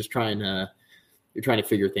 So you're just trying to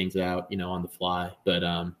figure things out, on the fly. But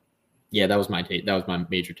that was my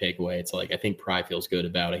major takeaway. It's like I think Pry feels good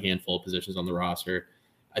about a handful of positions on the roster.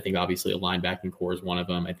 I think obviously a linebacking core is one of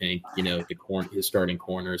them. I think his starting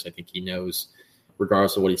corners. I think he knows,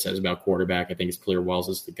 regardless of what he says about quarterback. I think it's clear Wells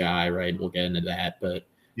is the guy, right? We'll get into that, but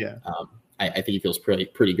yeah, I think he feels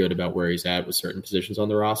pretty good about where he's at with certain positions on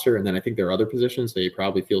the roster. And then I think there are other positions that he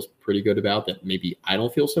probably feels pretty good about that maybe I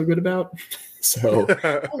don't feel so good about. So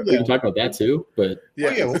we can talk about that too. But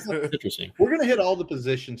it's interesting. We're going to hit all the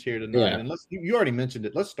positions here tonight. And you already mentioned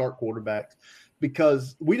it. Let's start quarterbacks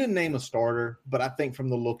because we didn't name a starter, but I think from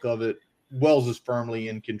the look of it, Wells is firmly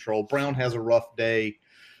in control. Brown has a rough day,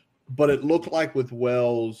 but it looked like with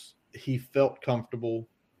Wells, he felt comfortable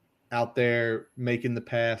out there making the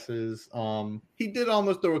passes. He did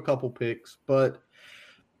almost throw a couple picks, but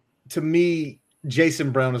to me,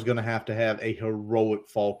 Jason Brown is going to have a heroic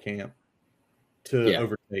fall camp to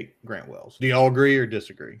overtake Grant Wells. Do y'all agree or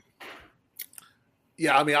disagree?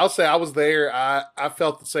 Yeah, I mean, I'll say I was there. I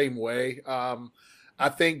felt the same way. I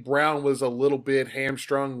think Brown was a little bit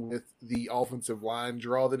hamstrung with the offensive line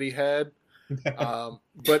draw that he had.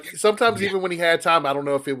 But sometimes even when he had time, I don't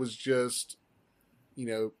know if it was just,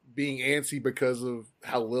 being antsy because of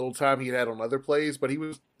how little time he had on other plays, but he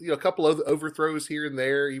was, a couple of overthrows here and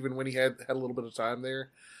there, even when he had a little bit of time there.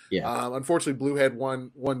 Yeah. Unfortunately, Blue had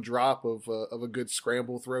one drop of a good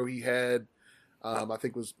scramble throw he had. I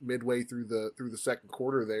think it was midway through the second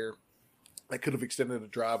quarter there. That could have extended a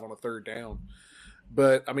drive on a third down.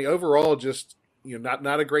 But I mean, overall, just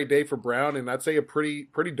not a great day for Brown, and I'd say a pretty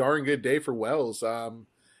darn good day for Wells.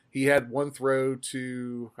 He had one throw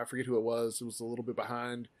to, I forget who it was. It was a little bit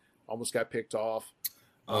behind, almost got picked off.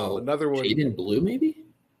 Another one. Jaden Blue, maybe?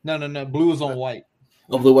 No. Blue was on white.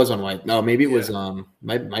 Oh, Blue was on white. No, maybe it was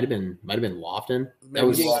might have been Lofton. Maybe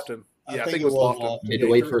Lofton. Yeah, I think it was Lofton.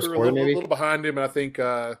 Midway first quarter, maybe. A little behind him, and I think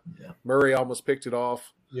Murray almost picked it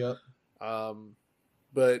off. Yeah.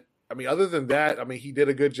 But I mean, other than that, I mean, he did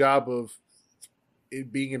a good job of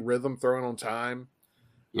it being in rhythm, throwing on time.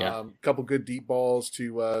 Yeah. A couple good deep balls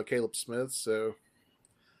to Caleb Smith. So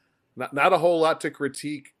not a whole lot to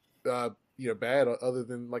critique, bad other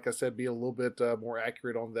than, like I said, being a little bit more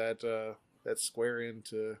accurate on that square end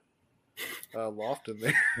to Lofton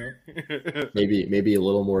there. maybe a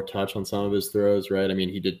little more touch on some of his throws, right? I mean,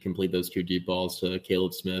 he did complete those 2 deep balls to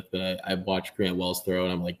Caleb Smith, but I watched Grant Wells throw,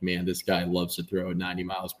 and I'm like, man, this guy loves to throw at 90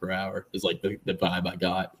 miles per hour. Is like the vibe I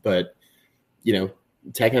got. But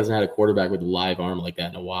Tech hasn't had a quarterback with a live arm like that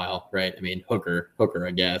in a while, right? I mean, Hooker,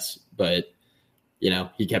 I guess, but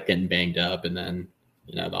he kept getting banged up, and then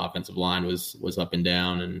the offensive line was up and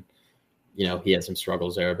down, and he had some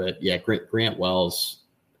struggles there. But yeah, Grant Wells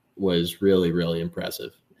was really, really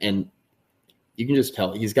impressive, and you can just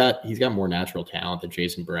tell he's got more natural talent than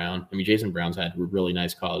Jason Brown. I mean, Jason Brown's had a really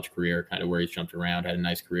nice college career, kind of where he's jumped around, had a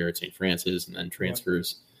nice career at St. Francis, and then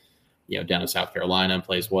transfers. Down to South Carolina and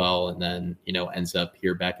plays well, and then, ends up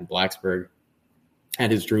here back in Blacksburg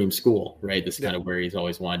at his dream school, right? This is kind of where he's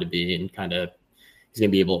always wanted to be, and kind of he's going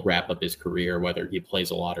to be able to wrap up his career, whether he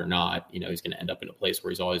plays a lot or not. He's going to end up in a place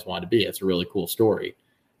where he's always wanted to be. It's a really cool story.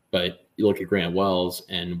 But you look at Grant Wells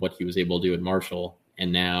and what he was able to do at Marshall,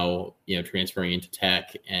 and now, transferring into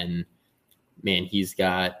Tech, and man, he's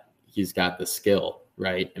got the skill,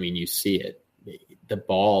 right? I mean, you see it. The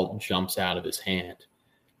ball jumps out of his hand.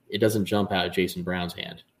 It doesn't jump out of Jason Brown's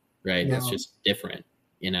hand, right? No. It's just different,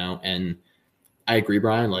 and I agree,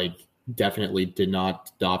 Brian, like definitely the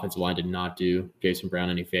offensive line did not do Jason Brown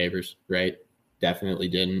any favors, right? Definitely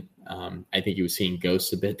didn't. I think he was seeing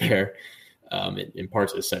ghosts a bit there. In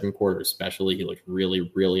parts of the second quarter, especially, he looked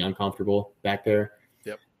really, really uncomfortable back there.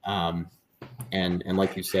 Yep. And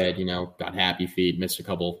like you said, got happy feet, missed a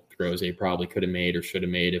couple throws they probably could have made or should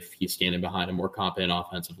have made if he's standing behind a more competent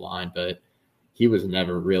offensive line, but he was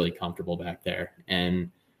never really comfortable back there. And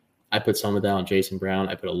I put some of that on Jason Brown.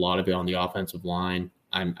 I put a lot of it on the offensive line.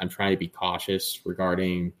 I'm trying to be cautious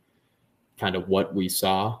regarding kind of what we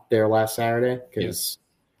saw there last Saturday, because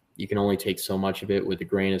you can only take so much of it with a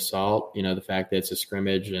grain of salt. The fact that it's a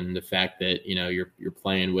scrimmage, and the fact that, you're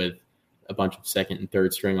playing with a bunch of second and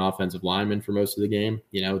third string offensive linemen for most of the game,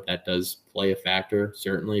 that does play a factor,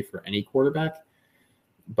 certainly, for any quarterback.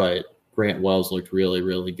 But Grant Wells looked really,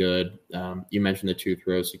 really good. You mentioned the 2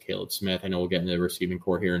 throws to Caleb Smith. I know we'll get into the receiving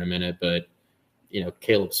core here in a minute, but,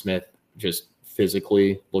 Caleb Smith just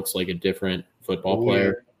physically looks like a different football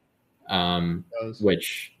player,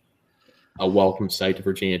 which a welcome sight to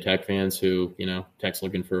Virginia Tech fans who, Tech's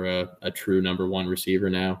looking for a true number 1 receiver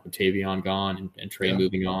now, with Tavion gone and Trey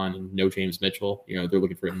moving on, and no James Mitchell. They're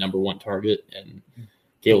looking for a number 1 target, and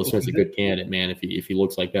Caleb Smith's a good candidate, man, if he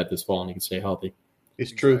looks like that this fall and he can stay healthy.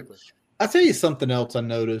 It's true. I'll tell you something else I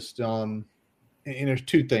noticed, and there's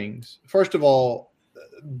 2 things. First of all,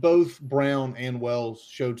 both Brown and Wells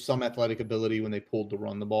showed some athletic ability when they pulled to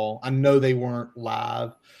run the ball. I know they weren't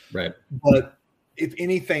live, right? But if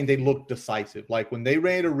anything, they looked decisive. Like when they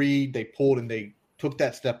ran a read, they pulled and they took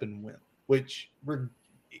that step and went, which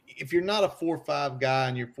if you're not a 4.5 guy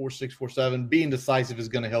and you're 4.6, 4.7, being decisive is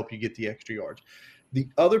going to help you get the extra yards. The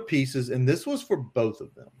other pieces, and this was for both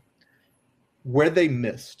of them, where they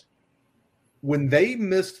missed. When they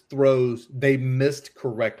missed throws, they missed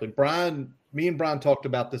correctly. Me and Brian talked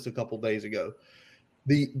about this a couple days ago.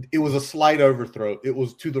 It was a slight overthrow. It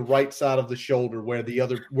was to the right side of the shoulder where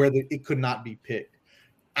it could not be picked.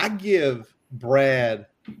 I give Brad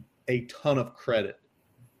a ton of credit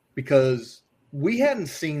because we hadn't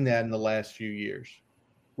seen that in the last few years.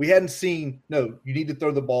 We hadn't seen, no, you need to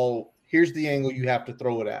throw the ball. Here's the angle you have to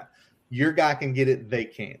throw it at. Your guy can get it. They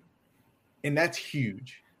can't. And that's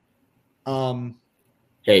huge.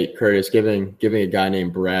 Hey, Curtis, giving a guy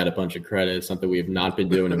named Brad a bunch of credit is something we have not been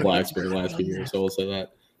doing in Blacksburg the last few years. So we'll say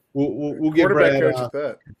that. We'll give Brad coach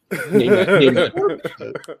that.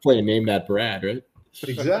 Name that Brad, right?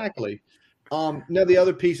 Exactly. Now the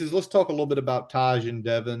other pieces. Let's talk a little bit about Taj and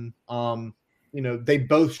Devin. They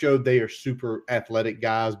both showed they are super athletic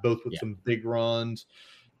guys, both with some big runs.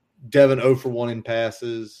 Devin 0 for 1 in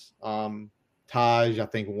passes. Taj, I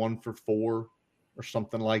think 1 for 4 or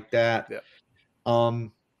something like that. Yeah.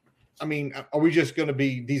 I mean, are we just going to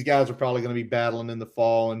be – these guys are probably going to be battling in the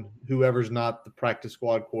fall, and whoever's not the practice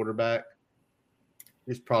squad quarterback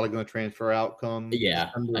is probably going to transfer out come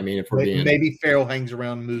December. I mean, if we're maybe Farrell hangs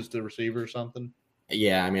around and moves to receiver or something.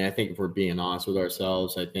 Yeah, I mean, I think if we're being honest with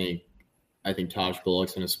ourselves, I think Taj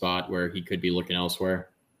Bullock's in a spot where he could be looking elsewhere.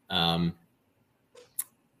 I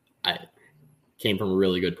came from a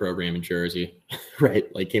really good program in Jersey, right?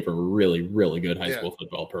 Like came from a really, really good high school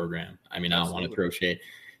football program. I mean, I don't want to throw shade.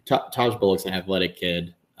 Taj Bullock's an athletic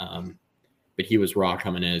kid, but he was raw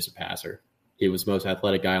coming in as a passer. He was the most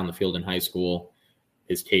athletic guy on the field in high school.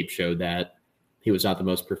 His tape showed that. He was not the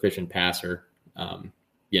most proficient passer, on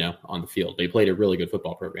the field. They played a really good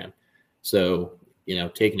football program. So,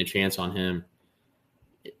 taking a chance on him,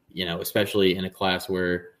 especially in a class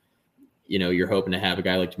where, you're hoping to have a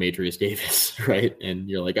guy like Demetrius Davis, right? And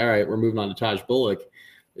you're like, all right, we're moving on to Taj Bullock.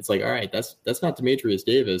 It's like, all right, that's not Demetrius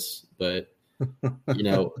Davis, but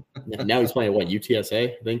now he's playing what,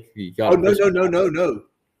 UTSA? I think he got. No.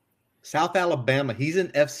 South Alabama. He's in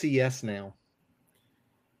FCS now.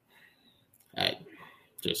 I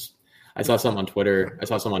saw something on Twitter.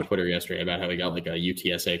 Yesterday about how he got like a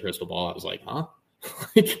UTSA crystal ball. I was like, huh?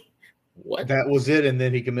 Like, what? That was it, and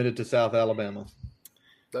then he committed to South Alabama.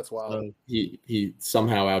 That's wild. So he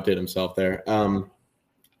somehow outdid himself there.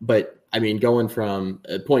 But I mean, going from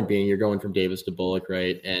point being, you're going from Davis to Bullock,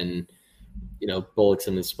 right? And Bullock's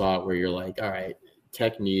in the spot where you're like, all right,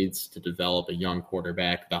 Tech needs to develop a young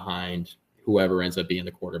quarterback behind whoever ends up being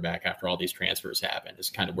the quarterback after all these transfers happen. Is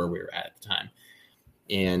kind of where we were at the time.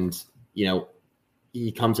 And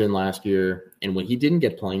he comes in last year, and when he didn't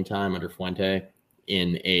get playing time under Fuente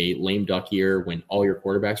in a lame duck year when all your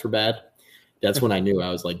quarterbacks were bad, that's when I knew.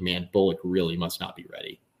 I was like, man, Bullock really must not be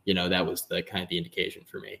ready. That was the kind of the indication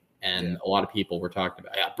for me. And a lot of people were talking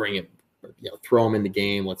about, bring him, throw him in the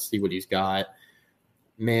game. Let's see what he's got.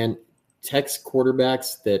 Man, Tech's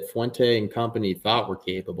quarterbacks that Fuente and company thought were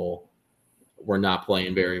capable were not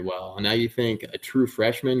playing very well. And now you think a true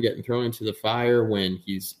freshman getting thrown into the fire when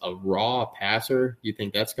he's a raw passer, you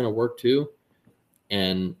think that's going to work too?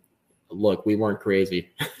 And look, we weren't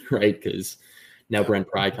crazy, right? Because now Brent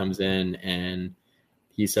Pry comes in and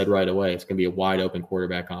he said right away, it's going to be a wide open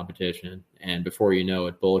quarterback competition. And before you know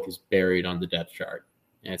it, Bullock is buried on the depth chart.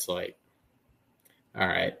 And it's like, all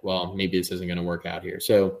right, well, maybe this isn't going to work out here.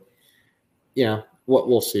 So, what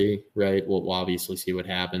we'll see, right? We'll obviously see what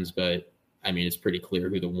happens, but I mean, it's pretty clear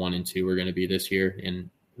who the 1 and 2 are going to be this year in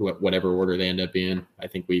whatever order they end up being. I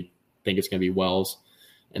think it's going to be Wells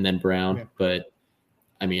and then Brown. Yeah. But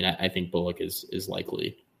I mean, I think Bullock is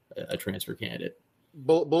likely a transfer candidate.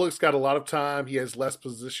 Bullock's got a lot of time. He has less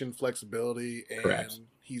position flexibility, and correct,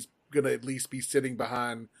 he's going to at least be sitting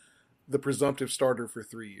behind the presumptive starter for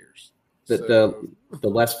 3 years. The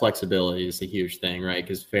less flexibility is a huge thing, right?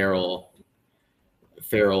 Because Farrell,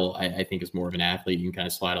 I think, is more of an athlete. You can kind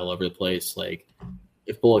of slide all over the place. Like,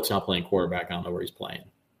 if Bullock's not playing quarterback, I don't know where he's playing.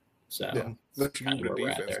 So that's kind of where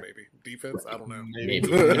defense, we're at there. Maybe defense. Right. I don't know.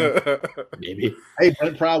 Maybe. Hey,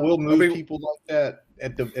 Brent Pry will move people like that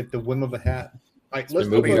at the whim of a hat. Like, let's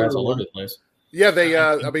move guys all over the place. Yeah, they.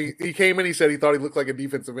 I mean, he came in. He said he thought he looked like a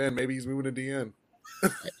defensive end. Maybe he's moving to DN.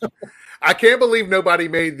 I can't believe nobody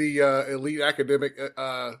made the elite academic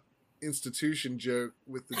institution joke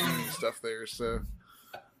with the DN stuff there. So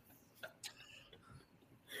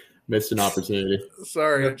missed an opportunity.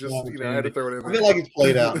 Sorry, I just I had to throw it in there. I feel like it's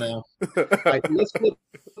played out now. All right, let's flip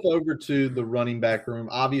over to the running back room.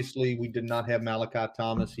 Obviously, we did not have Malachi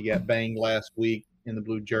Thomas. He got banged last week in the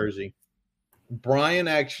blue jersey. Brian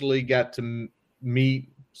actually got to meet.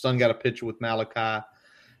 Son got a picture with Malachi.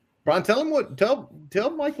 Brian, tell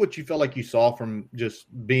Mike what you felt like you saw from just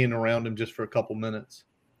being around him just for a couple minutes.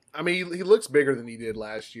 I mean, he looks bigger than he did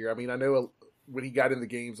last year. I mean, I know when he got in the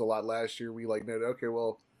games a lot last year, we noted, okay,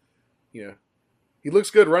 well, he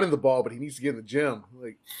looks good running the ball, but he needs to get in the gym.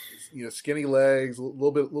 Like, skinny legs, a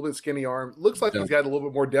little bit skinny arm. Looks like he's got a little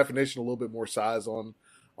bit more definition, a little bit more size on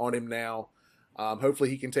him now. Hopefully,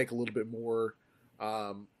 he can take a little bit more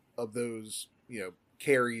of those,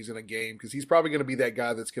 carries in a game, because he's probably going to be that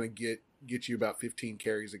guy that's going to get you about 15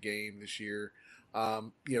 carries a game this year.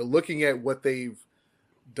 Looking at what they've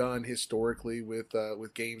done historically with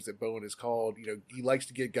games that Bowen has called, he likes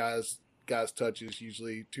to get guys touches.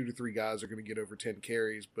 Usually 2 to 3 guys are going to get over 10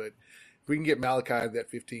 carries, but if we can get Malachi in that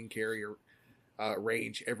 15 carry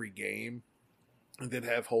range every game, and then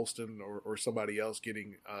have Holston or somebody else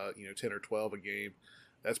getting 10 or 12 a game,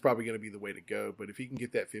 that's probably going to be the way to go. But if he can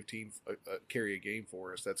get that 15 carry a game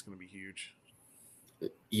for us, that's going to be huge.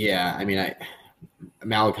 Yeah, I mean,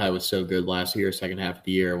 Malachi was so good last year, second half of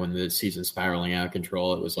the year, when the season's spiraling out of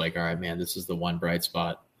control. It was like, all right, man, this is the one bright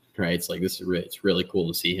spot, right? It's like, it's really cool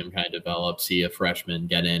to see him kind of develop, see a freshman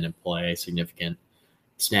get in and play significant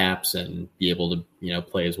snaps and be able to,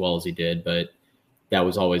 play as well as he did. But that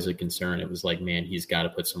was always a concern. It was like, man, he's got to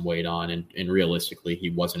put some weight on. And realistically, he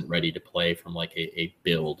wasn't ready to play from like a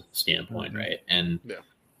build standpoint, right? And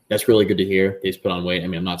that's really good to hear. He's put on weight. I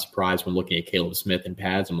mean, I'm not surprised when looking at Caleb Smith in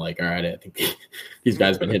pads. I'm like, all right, I think these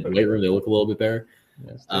guys have been hitting the weight room. They look a little bit better.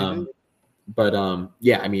 Yes,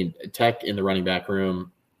 I mean, Tech in the running back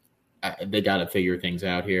room, they got to figure things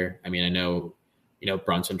out here. I mean, I know,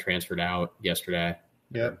 Brunson transferred out yesterday.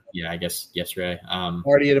 Yeah, I guess yesterday.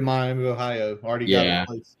 Already at Miami, Ohio. Already got a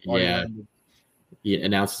place. he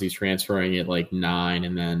announces he's transferring at like 9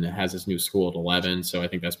 and then has his new school at 11. So I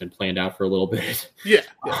think that's been planned out for a little bit. Yeah.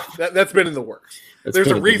 That's been in the works. There's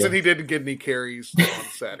a reason he didn't get any carries on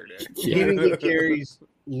Saturday. He didn't get carries.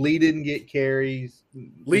 Lee didn't get carries.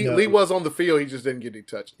 Lee was on the field. He just didn't get any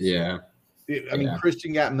touches. Yeah. I mean,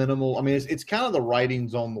 Christian got minimal. I mean, it's kind of the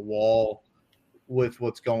writings on the wall with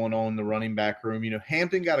what's going on in the running back room.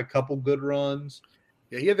 Hampton got a couple good runs.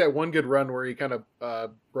 Yeah, he had that one good run where he kind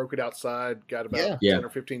of broke it outside, got about 10 or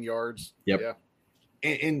 15 yards. Yep.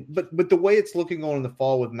 Yeah. But the way it's looking on in the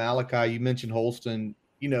fall with Malachi, you mentioned Holston.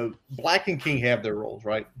 Black and King have their roles,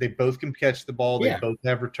 right? They both can catch the ball. They both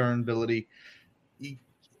have return ability.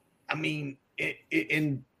 I mean,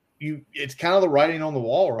 it's kind of the writing on the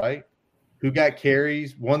wall, right? Who got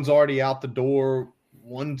carries? One's already out the door.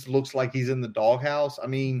 One looks like he's in the doghouse. I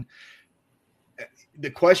mean, the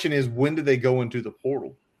question is, when do they go into the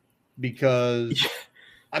portal? Because,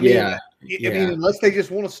 I mean, unless they just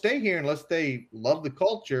want to stay here, unless they love the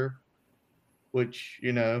culture, which,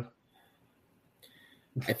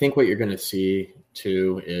 I think what you're going to see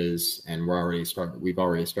too is, and we've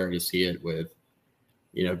already started to see it with,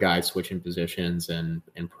 guys switching positions and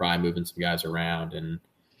Pry moving some guys around. And,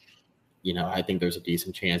 I think there's a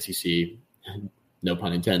decent chance you see, no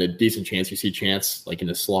pun intended, decent chance you see Chance like in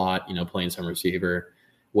the slot, playing some receiver,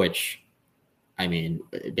 which, I mean,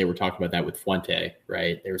 they were talking about that with Fuente,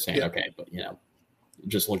 right? They were saying, okay, but,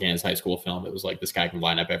 just looking at his high school film, it was like this guy can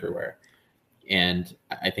line up everywhere. And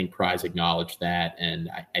I think Pry's acknowledged that. And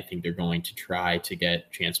I think they're going to try to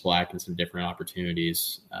get Chance Black in some different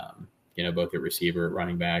opportunities, both at receiver, at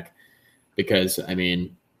running back, because, I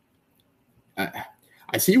mean,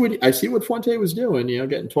 I see what Fuente was doing,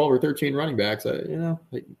 getting 12 or 13 running backs,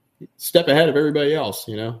 like, step ahead of everybody else,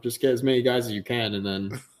 just get as many guys as you can. And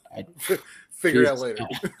then figure it out later.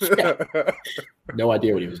 No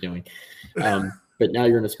idea what he was doing. But now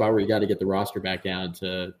you're in a spot where you got to get the roster back down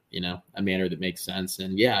to, a manner that makes sense.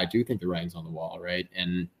 And I do think the writing's on the wall. Right.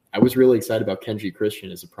 And I was really excited about Kenji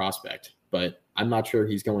Christian as a prospect, but I'm not sure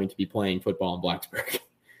he's going to be playing football in Blacksburg,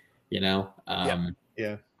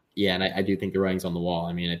 Yeah, and I do think the writing's on the wall.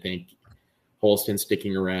 I mean, I think Holston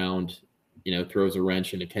sticking around, throws a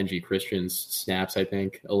wrench into Kenji Christian's snaps, I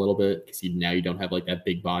think, a little bit, because now you don't have like that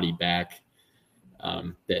big body back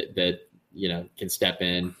that can step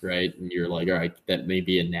in, right? And you're like, all right, that may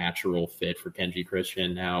be a natural fit for Kenji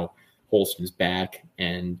Christian. Now Holston's back,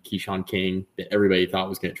 and Keyshawn King, that everybody thought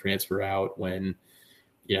was going to transfer out when,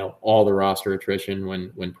 all the roster attrition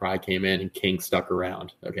when Pry came in and King stuck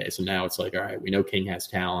around. Okay, so now it's like, all right, we know King has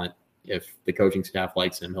talent. If the coaching staff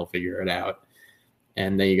likes him, he'll figure it out.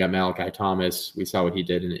 And then you got Malachi Thomas. We saw what he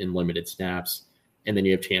did in limited snaps. And then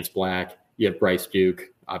you have Chance Black. You have Bryce Duke,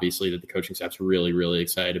 obviously, that the coaching staff's really, really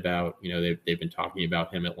excited about. They've been talking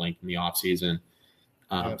about him at length in the offseason.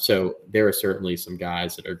 So there are certainly some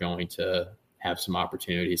guys that are going to have some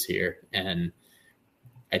opportunities here. And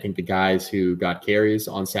I think the guys who got carries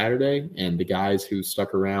on Saturday and the guys who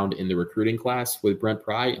stuck around in the recruiting class with Brent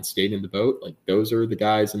Pry and stayed in the boat, like those are the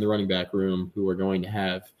guys in the running back room who are going to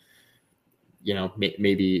have,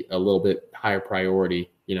 maybe a little bit higher priority,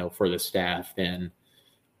 for the staff than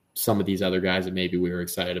some of these other guys that maybe we were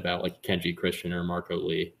excited about, like Kenji Christian or Marco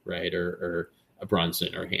Lee, right? Or a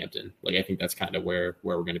Brunson or Hampton. Like, I think that's kind of where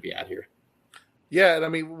we're going to be at here. Yeah. And I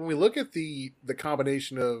mean, when we look at the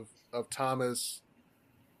combination of Thomas,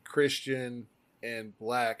 Christian, and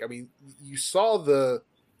Black, I mean, you saw the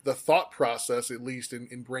thought process, at least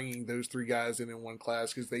in bringing those three guys in one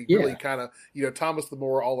class, because they really kind of, Thomas the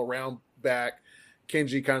more all around back,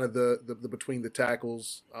 Kenji kind of the between the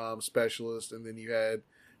tackles specialist, and then you had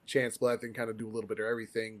Chance Black that can kind of do a little bit of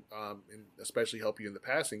everything, and especially help you in the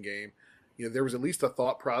passing game. There was at least a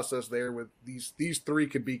thought process there with these three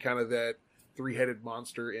could be kind of that three-headed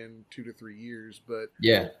monster in 2 to 3 years. But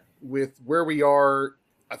with where we are,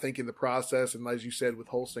 I think in the process, and as you said, with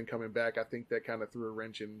Holston coming back, I think that kind of threw a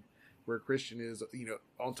wrench in where Christian is,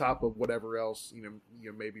 on top of whatever else,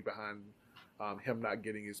 maybe behind him not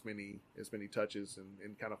getting as many touches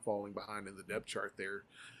and kind of falling behind in the depth chart there.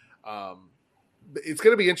 It's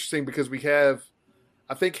going to be interesting because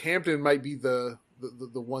I think Hampton might be the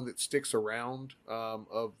one that sticks around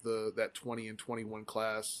of that 20 and 21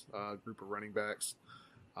 class group of running backs.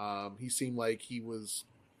 He seemed like he was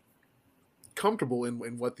comfortable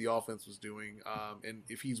in what the offense was doing, and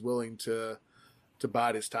if he's willing to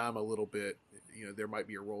bide his time a little bit, there might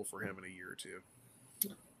be a role for him in a year or two.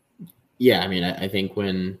 Yeah, I mean, I think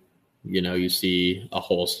when you see a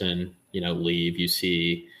Holston leave, you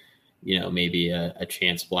see maybe a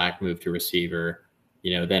Chance Black move to receiver,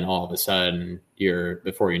 then all of a sudden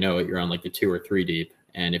before you know it, you're on like the 2 or 3 deep,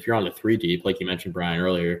 And if you're on the 3 deep, like you mentioned, Brian,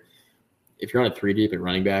 earlier, if you're on a 3 deep at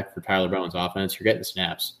running back for Tyler Bowen's offense, you're getting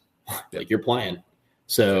snaps. Like, you're playing.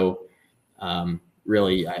 So,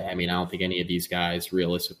 really, I mean, I don't think any of these guys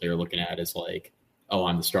realistically are looking at it as like, oh,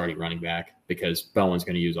 I'm the starting running back, because Bowen's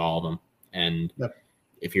going to use all of them. And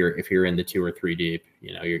if you're in the 2 or 3 deep,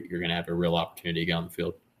 you know, you're going to have a real opportunity to get on the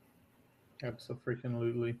field.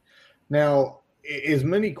 Absolutely. Now, as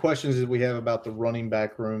many questions as we have about the running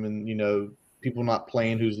back room and, you know, people not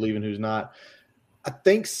playing, who's leaving, who's not, I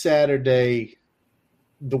think Saturday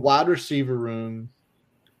the wide receiver room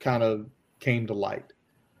kind of came to light.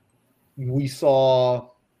 We saw,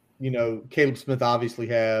 you know, Caleb Smith obviously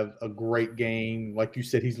have a great game. Like you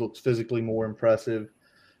said, he looks physically more impressive.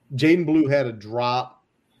 Jaden Blue had a drop.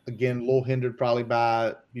 Again, a little hindered probably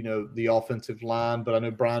by, you know, the offensive line. But I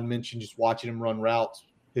know Brian mentioned just watching him run routes.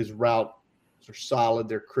 His routes are solid.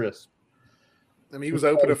 They're crisp. I mean, he was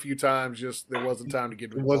open a few times. Just there wasn't time to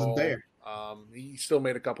get him the ball. It wasn't there. He still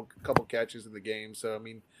made a couple catches in the game. So, I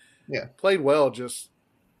mean, played well. Just,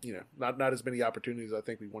 you know, not as many opportunities I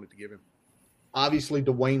think we wanted to give him. Obviously,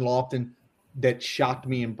 Dwayne Lofton, that shocked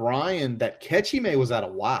me and Brian. That catch he made was out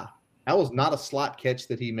of Y. That was not a slot catch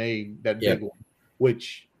that he made, that big one,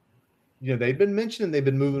 which, you know, they've been mentioning, they've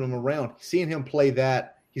been moving him around. Seeing him play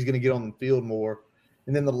that, he's going to get on the field more.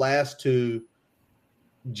 And then the last two,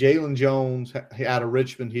 Jalen Jones out of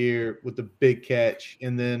Richmond here with the big catch.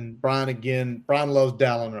 And then Brian again. Brian loves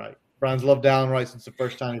Dallin Wright. Brian's loved Dallin Wright since the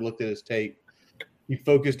first time he looked at his tape. He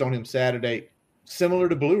focused on him Saturday. Similar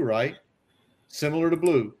to Blue, right? Similar to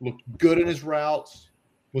Blue. Looked good in his routes.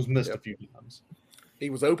 Was missed a few times. He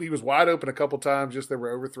was open. He was wide open a couple times. Just there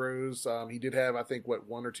were overthrows. He did have, I think, 1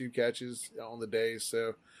 or 2 catches on the day.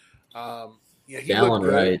 So, he looked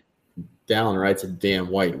good. Dallin Wright's a damn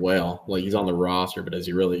white whale. Like, he's on the roster, but does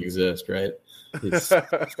he really exist, right?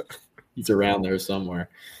 He's around there somewhere.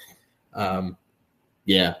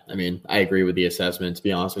 Yeah, I mean, I agree with the assessment. To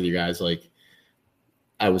be honest with you guys, like,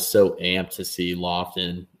 I was so amped to see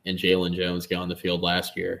Lofton and Jalen Jones go on the field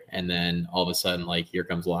last year. And then all of a sudden, like, here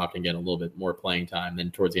comes Lofton getting a little bit more playing time.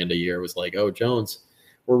 Then towards the end of the year, it was like, oh, Jones,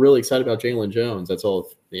 we're really excited about Jalen Jones. That's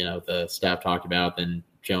all, you know, the staff talked about. Then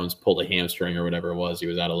Jones pulled a hamstring or whatever it was. He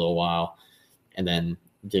was out a little while and then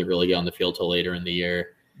didn't really get on the field till later in the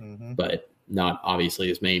year. Mm-hmm. But not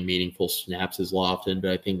obviously as many meaningful snaps as Lofton.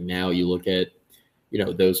 But I think now you look at, you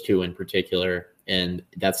know, those two in particular, and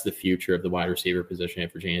that's the future of the wide receiver position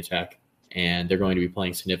at Virginia Tech. And they're going to be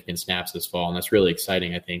playing significant snaps this fall. And that's really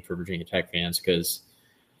exciting, I think, for Virginia Tech fans because,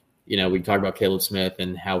 you know, we can talk about Caleb Smith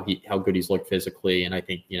and how good he's looked physically. And I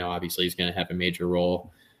think, you know, obviously he's going to have a major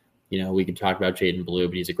role. You know, we can talk about Jaden Blue,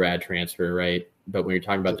 but he's a grad transfer, right? But when you're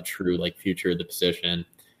talking about the true, like, future of the position,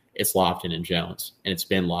 it's Lofton and Jones. And it's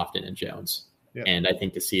been Lofton and Jones. Yep. And I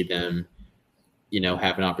think to see them, you know,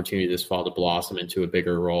 have an opportunity this fall to blossom into a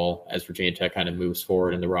bigger role as Virginia Tech kind of moves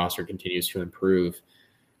forward and the roster continues to improve.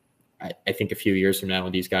 I think a few years from now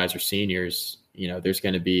when these guys are seniors, you know, there's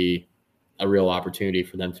going to be a real opportunity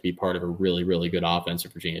for them to be part of a really, really good offense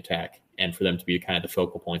at Virginia Tech and for them to be kind of the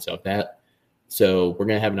focal points of that. So we're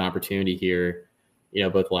going to have an opportunity here, you know,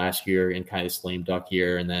 both last year and kind of slam dunk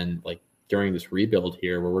year. And then like during this rebuild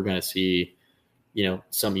here where we're going to see, you know,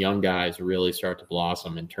 some young guys really start to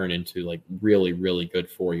blossom and turn into like really, really good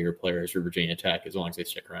 4-year players for Virginia Tech as long as they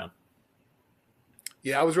stick around.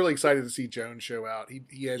 Yeah, I was really excited to see Jones show out.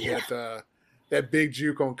 He had that big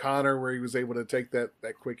juke on Connor where he was able to take that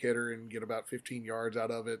quick hitter and get about 15 yards out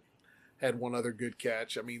of it. Had one other good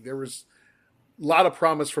catch. I mean, there was a lot of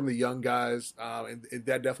promise from the young guys, and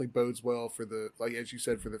that definitely bodes well for the, like as you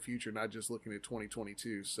said, for the future, not just looking at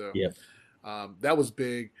 2022. So that was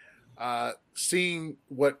big. Seeing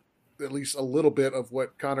what at least a little bit of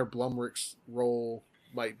what Connor Blumrick's role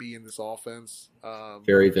might be in this offense.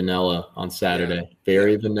 Very vanilla on Saturday.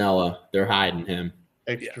 Vanilla. They're hiding him.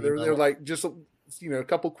 They're like just, you know, a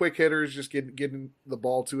couple quick hitters, just getting the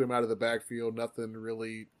ball to him out of the backfield. Nothing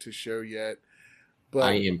really to show yet. But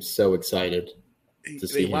I am so excited to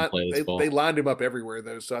see him play this ball. They lined him up everywhere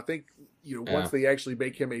though, so I think, you know, once they actually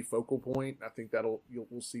make him a focal point, I think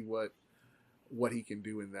we'll see what he can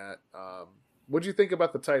do in that. What do you think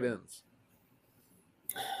about the tight ends?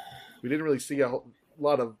 We didn't really see a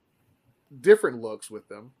lot of different looks with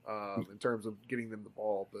them in terms of getting them the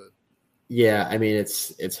ball, but yeah, I mean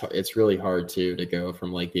it's really hard to go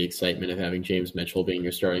from like the excitement of having James Mitchell being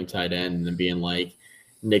your starting tight end and then being like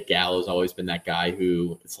Nick Gallo's always been that guy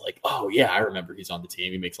who it's like, oh yeah, I remember he's on the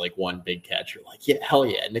team. He makes like one big catch. You're like, yeah, hell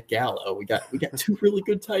yeah, Nick Gallo. We got 2 really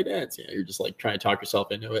good tight ends. You know, you're just like trying to talk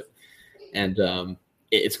yourself into it. And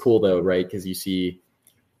it's cool though, right? Because you see,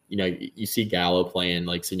 you see Gallo playing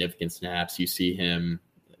like significant snaps. You see him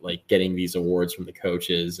like getting these awards from the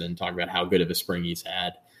coaches and talking about how good of a spring he's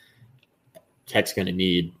had. Tech's going to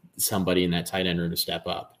need somebody in that tight end room to step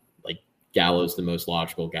up. Like Gallo's the most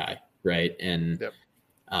logical guy, right? And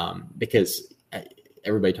because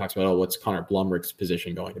everybody talks about, what's Connor Blumrick's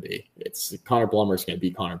position going to be? It's Connor Blumrick's going to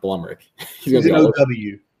be Connor Blumrick. He's an OW.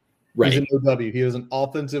 Right. He's an OW. He was an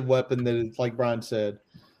offensive weapon that is, like Brian said,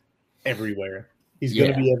 everywhere. He's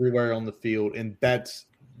going to be everywhere on the field, and that's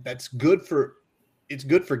good for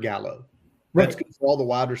Gallo. That's good for all the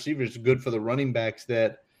wide receivers. It's good for the running backs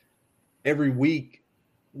that every week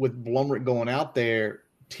with Blumrick going out there,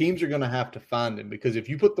 teams are going to have to find him, because if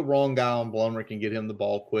you put the wrong guy on Blumrick and get him the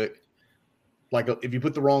ball quick, like if you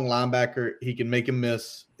put the wrong linebacker, he can make him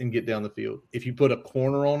miss and get down the field. If you put a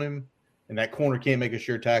corner on him and that corner can't make a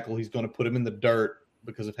sure tackle, he's going to put him in the dirt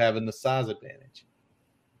because of having the size advantage.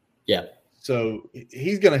 Yeah. So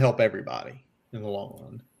he's going to help everybody in the long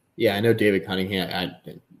run. Yeah, I know David Cunningham.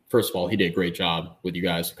 First of all, he did a great job with you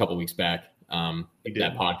guys a couple weeks back.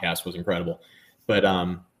 That podcast was incredible. But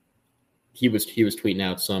he was tweeting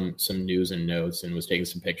out some news and notes and was taking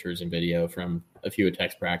some pictures and video from a few of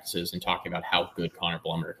Tech's practices and talking about how good Connor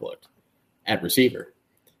Blumrick looked at receiver.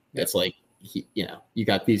 It's like, you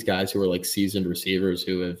got these guys who are like seasoned receivers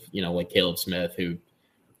who have, like Caleb Smith, who,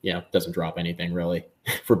 doesn't drop anything really,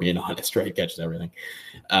 for being honest, right? Catches everything.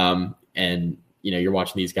 And, you're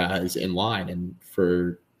watching these guys in line, and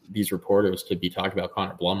for these reporters to be talking about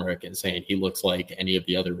Connor Blumrick and saying he looks like any of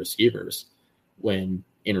the other receivers, when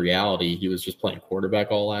in reality he was just playing quarterback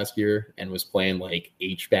all last year and was playing like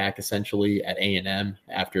H-back essentially at A&M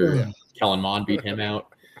after Kellen Mond beat him out.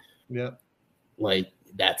 Yeah. Like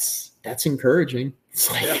that's encouraging. It's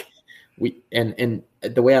like and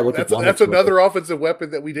the way I look at Blumrick, that's another offensive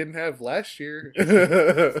weapon that we didn't have last year.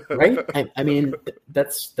 Right? I mean,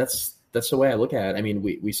 that's the way I look at it. I mean,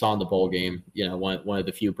 we saw in the bowl game, one of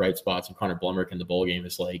the few bright spots of Connor Blumrick in the bowl game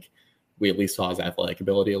is like we at least saw his athletic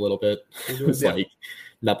ability a little bit. It was like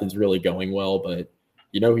nothing's really going well, but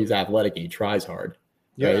he's athletic and he tries hard.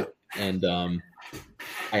 Right. And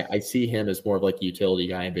I see him as more of like a utility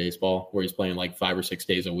guy in baseball, where he's playing like 5 or 6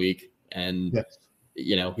 days a week. And,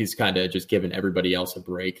 he's kind of just giving everybody else a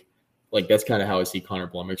break. Like that's kind of how I see Connor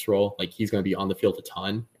Blumrick's role. Like he's going to be on the field a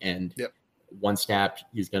ton, and one snap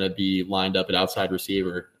he's going to be lined up at outside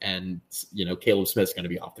receiver, and, Caleb Smith's going to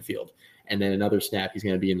be off the field. And then another snap, he's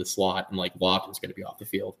going to be in the slot, and like Lofton's going to be off the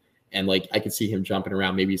field. And like I could see him jumping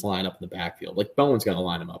around. Maybe he's lined up in the backfield. Like Bowen's going to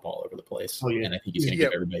line him up all over the place. And I think he's going to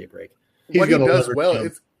give everybody a break. What he does well,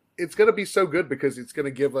 it's going to be so good because it's going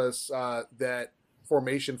to give us that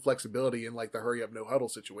formation flexibility in like the hurry up no huddle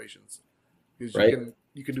situations. Because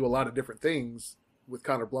you can do a lot of different things with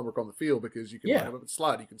Connor Blumrick on the field, because you can line him up in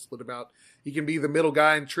slot, you can split him out. He can be the middle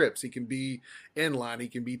guy in trips. He can be in line. He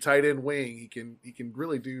can be tight end wing. He can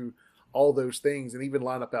really do all those things and even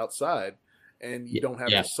line up outside. And you don't have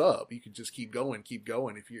to sub. You can just keep going.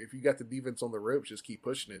 If you got the defense on the ropes, just keep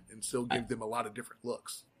pushing it and still give them a lot of different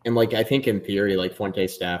looks. And like I think in theory, like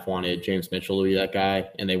Fuente's staff wanted James Mitchell to be that guy,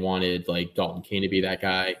 and they wanted like Dalton Keene to be that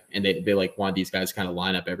guy, and they like wanted these guys to kind of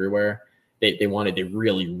line up everywhere. They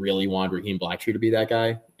really, really wanted Raheem Blackshear to be that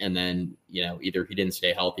guy, and then either he didn't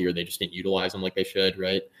stay healthy or they just didn't utilize him like they should,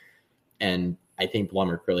 right? And I think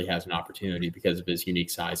Blumrick really has an opportunity because of his unique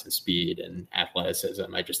size and speed and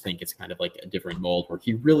athleticism. I just think it's kind of like a different mold where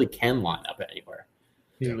he really can line up anywhere.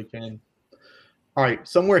 He really can. All right,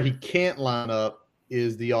 somewhere he can't line up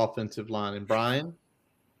is the offensive line. And Brian,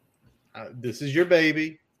 this is your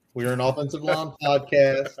baby. We're an offensive line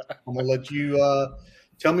podcast. I'm going to let you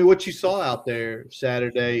tell me what you saw out there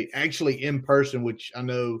Saturday, actually in person, which I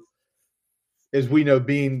know, as we know,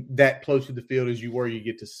 being that close to the field as you were, you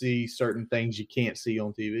get to see certain things you can't see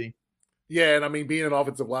on TV. Yeah, and I mean, being an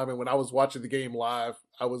offensive lineman, when I was watching the game live,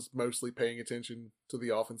 I was mostly paying attention to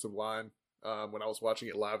the offensive line when I was watching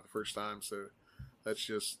it live the first time. So that's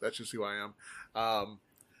just who I am.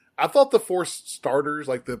 I thought the 4 starters,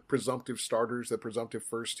 like the presumptive starters, the presumptive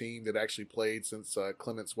first team that actually played since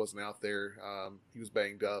Clements wasn't out there, he was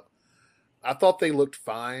banged up. I thought they looked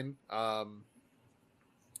fine.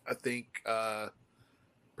 I think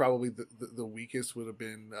probably the weakest would have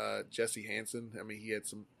been Jesse Hansen. I mean, he had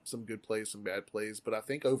some good plays, some bad plays, but I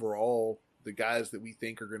think overall the guys that we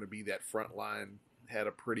think are going to be that front line had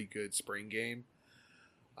a pretty good spring game.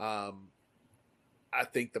 I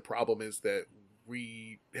think the problem is that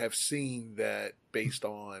we have seen that based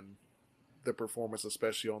on the performance,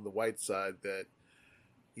 especially on the white side, that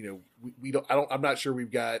I'm not sure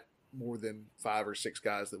we've got more than 5 or 6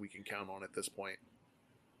 guys that we can count on at this point.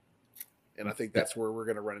 And I think that's where we're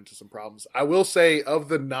going to run into some problems. I will say, of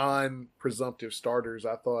the non-presumptive starters,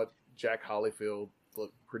 I thought Jack Hollifield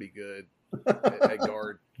looked pretty good at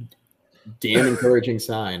guard. Damn encouraging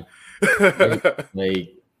sign.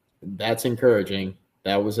 Like, that's encouraging.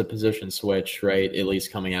 That was a position switch, right? At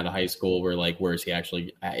least coming out of high school, we're like, where is he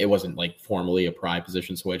actually? It wasn't like formally a Pry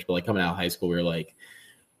position switch, but like coming out of high school, we were like,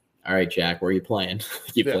 all right, Jack, where are you playing?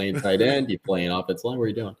 You playing tight end? You playing offensive line? What are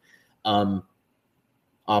you doing?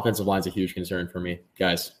 Offensive line's a huge concern for me,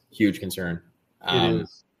 guys. Huge concern. It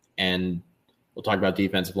is. And we'll talk about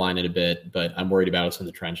defensive line in a bit, but I'm worried about us in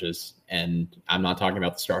the trenches. And I'm not talking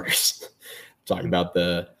about the starters. I'm talking about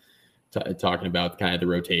talking about kind of the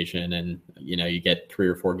rotation. And, you know, you get 3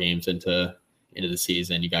 or 4 games into the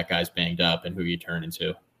season, you got guys banged up, and who you turn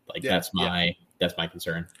into. Like, that's my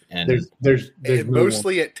concern. And there's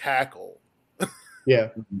mostly at tackle. Yeah.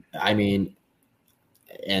 I mean,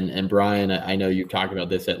 and Brian, I know you've talked about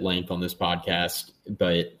this at length on this podcast,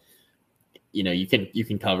 but you know, you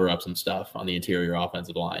can cover up some stuff on the interior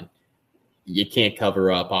offensive line. You can't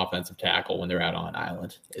cover up offensive tackle when they're out on an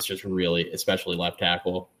island. It's just really, especially left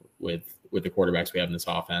tackle with the quarterbacks we have in this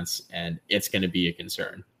offense, and it's going to be a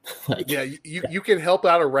concern. You can help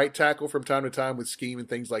out a right tackle from time to time with scheme and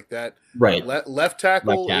things like that. Right. Left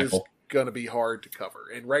tackle is going to be hard to cover.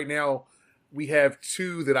 And right now we have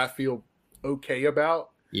 2 that I feel okay about.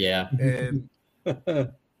 Yeah. And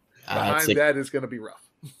behind that is going to be rough.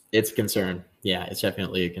 It's a concern. Yeah, it's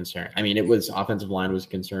definitely a concern. I mean, offensive line was a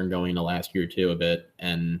concern going into last year too a bit.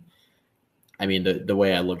 And I mean, the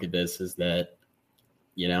way I look at this is that,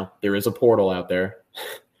 you know, there is a portal out there.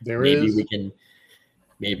 Maybe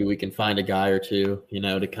we can find a guy or two, you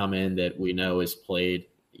know, to come in that we know has played,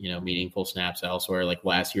 you know, meaningful snaps elsewhere. Like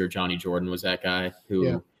last year, Johnny Jordan was that guy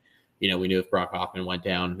who, you know, we knew if Brock Hoffman went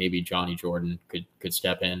down, maybe Johnny Jordan could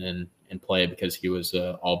step in and play because he was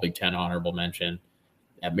all Big Ten honorable mention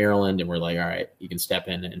at Maryland. And we're like, all right, you can step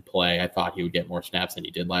in and play. I thought he would get more snaps than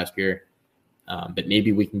he did last year. But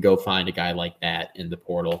maybe we can go find a guy like that in the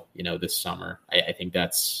portal, you know, this summer. I think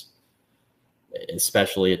that's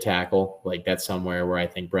especially a tackle. Like, that's somewhere where I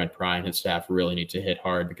think Brent Pry and his staff really need to hit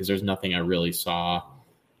hard, because there's nothing I really saw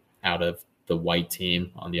out of the white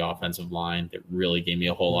team on the offensive line that really gave me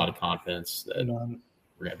a whole lot of confidence that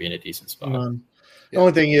we're going to be in a decent spot. The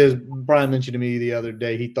only thing is, Brian mentioned to me the other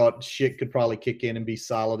day, he thought Schick could probably kick in and be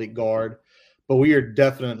solid at guard, but we are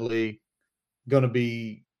definitely going to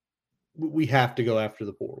be – we have to go after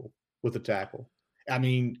the portal with a tackle. I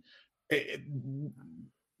mean,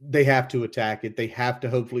 they have to attack it. They have to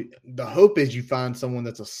hopefully – the hope is you find someone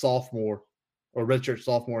that's a sophomore or redshirt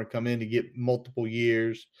sophomore and come in to get multiple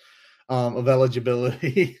years of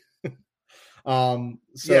eligibility. I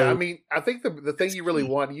mean, I think the thing you really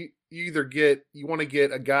want, you want to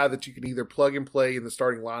get a guy that you can either plug and play in the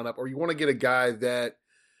starting lineup, or you want to get a guy that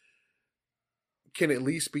can at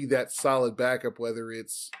least be that solid backup, whether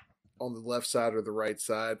it's on the left side or the right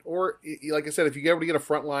side. Or, like I said, if you ever get a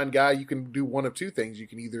frontline guy, you can do one of 2 things. You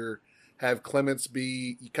can either have Clements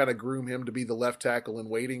you kind of groom him to be the left tackle in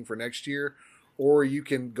waiting for next year, or you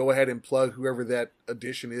can go ahead and plug whoever that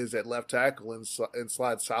addition is at left tackle and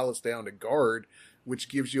slide Silas down to guard, which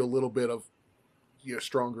gives you a little bit of, you know,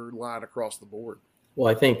 stronger line across the board.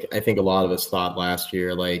 Well, I think a lot of us thought last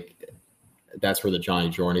year, like, that's where the Johnny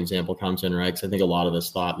Jordan example comes in, right? Because I think a lot of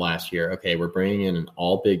us thought last year, okay, we're bringing in an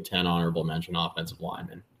all Big Ten honorable mention offensive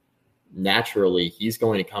lineman. Naturally, he's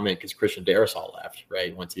going to come in because Christian Darrisaw left,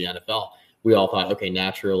 right? Went to the NFL. We all thought, okay,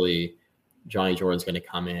 naturally, Johnny Jordan's going to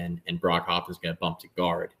come in and Brock Hoffman's going to bump to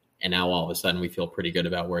guard. And now all of a sudden we feel pretty good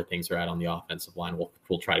about where things are at on the offensive line.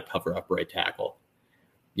 We'll try to cover up right tackle.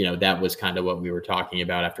 You know, that was kind of what we were talking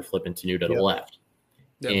about after flipping Tanu to the left.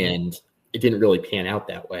 Yep. And it didn't really pan out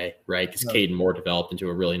that way, right? Because Caden Moore developed into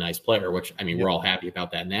a really nice player, which, I mean, we're all happy about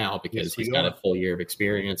that now because he's got a full year of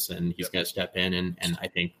experience and he's going to step in. And I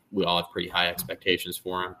think we all have pretty high expectations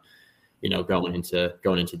for him, you know, going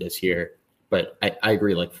into this year. But I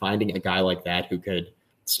agree, like, finding a guy like that who could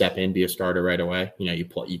step in, be a starter right away. You know,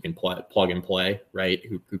 you can plug and play, right?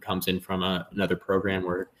 Who comes in from another program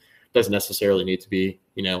where it doesn't necessarily need to be,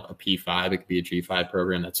 you know, a P5. It could be a G5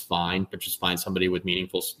 program. That's fine. But just find somebody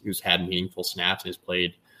who's had meaningful snaps and has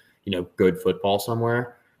played, you know, good football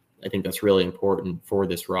somewhere. I think that's really important for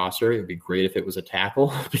this roster. It'd be great if it was a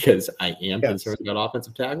tackle because I am concerned about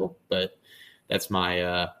offensive tackle. But that's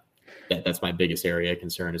my that's my biggest area of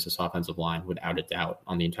concern is this offensive line, without a doubt,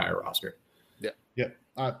 on the entire roster. Yeah,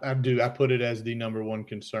 I do. I put it as the number one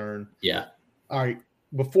concern. Yeah. All right.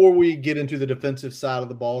 Before we get into the defensive side of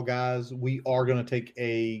the ball, guys, we are going to take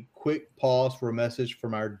a quick pause for a message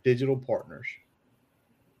from our digital partners.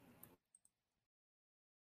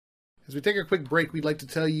 As we take a quick break, we'd like to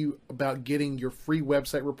tell you about getting your free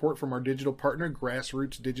website report from our digital partner,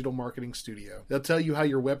 Grassroots Digital Marketing Studio. They'll tell you how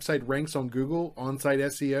your website ranks on Google, on-site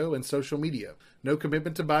SEO, and social media. No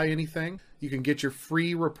commitment to buy anything. You can get your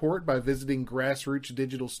free report by visiting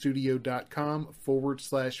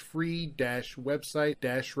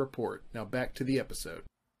grassrootsdigitalstudio.com/free-website-report. Now back to the episode.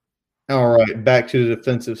 All right, back to the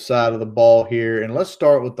defensive side of the ball here, and let's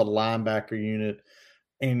start with the linebacker unit.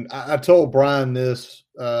 And I told Brian this.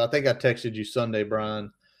 I think I texted you Sunday,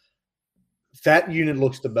 Brian. That unit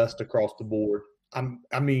looks the best across the board.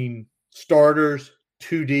 I mean, starters,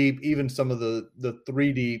 2 deep, even some of the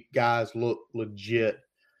 3 deep guys look legit.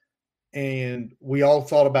 And we all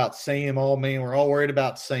thought about Sam. Oh, man, we're all worried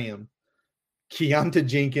about Sam. Keontae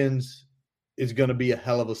Jenkins is going to be a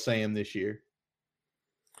hell of a Sam this year.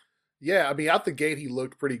 Yeah, I mean, out the gate, he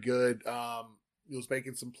looked pretty good. He was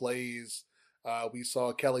making some plays. We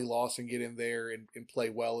saw Kelly Lawson get in there and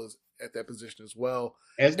play well at that position as well.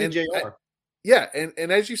 As did JR.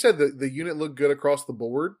 And as you said, the unit looked good across the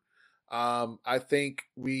board. I think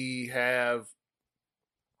we have,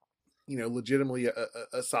 legitimately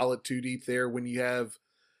a solid 2 deep there. When you have,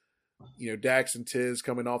 Dax and Tiz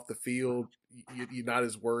coming off the field, you're not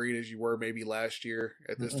as worried as you were maybe last year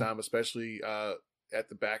at this time, especially at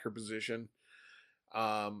the backer position.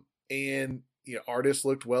 And Artis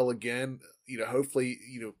looked well again. Hopefully,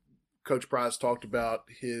 Coach Price talked about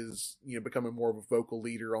his, becoming more of a vocal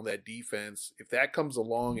leader on that defense. If that comes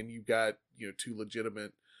along and you've got, 2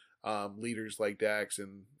 legitimate leaders like Dax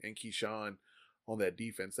and Keyshawn on that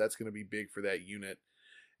defense, that's going to be big for that unit.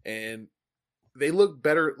 And they look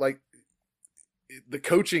better. Like, the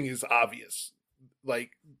coaching is obvious.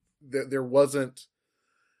 Like, there wasn't,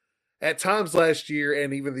 at times last year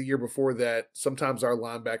and even the year before that, sometimes our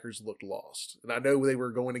linebackers looked lost. And I know they were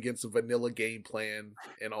going against a vanilla game plan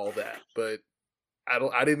and all that, but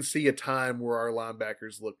I didn't see a time where our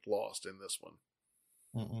linebackers looked lost in this one.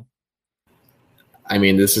 I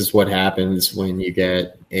mean, this is what happens when you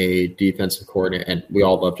get a defensive coordinator, and we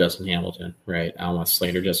all love Justin Hamilton, right? I don't want to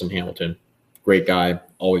slander Justin Hamilton. Great guy,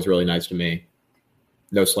 always really nice to me.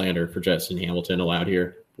 No slander for Justin Hamilton allowed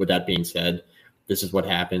here. With that being said, this is what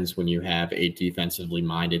happens when you have a defensively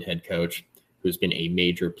minded head coach who's been a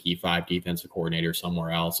major P5 defensive coordinator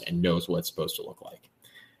somewhere else and knows what it's supposed to look like.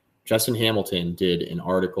 Justin Hamilton did an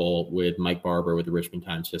article with Mike Barber with the Richmond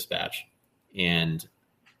Times-Dispatch, and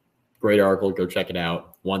great article. Go check it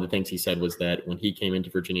out. One of the things he said was that when he came into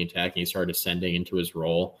Virginia Tech and he started ascending into his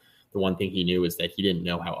role, the one thing he knew is that he didn't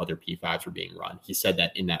know how other P5s were being run. He said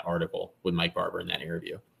that in that article with Mike Barber in that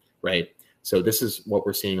interview, right? So this is what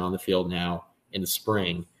we're seeing on the field now. In the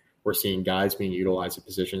spring, we're seeing guys being utilized at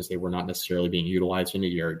positions they were not necessarily being utilized in a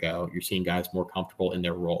year ago. You're seeing guys more comfortable in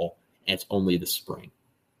their role, and it's only the spring.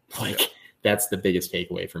 Like, that's the biggest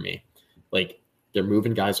takeaway for me. Like, they're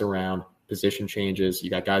moving guys around, position changes. You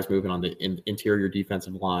got guys moving on the interior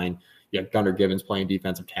defensive line. You got Gunnar Givens playing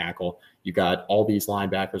defensive tackle. You got all these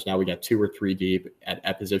linebackers. Now we got 2 or 3 deep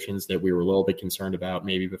at positions that we were a little bit concerned about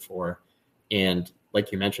maybe before. And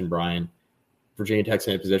like you mentioned, Brian, Virginia Tech's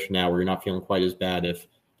in a position now where you're not feeling quite as bad if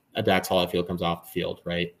a Dax Hollifield comes off the field,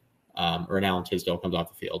 right? Or an Alan Tisdale comes off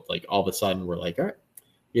the field. Like, all of a sudden we're like, all right,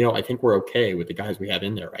 I think we're okay with the guys we have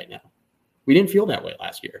in there right now. We didn't feel that way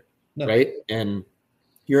last year, right? And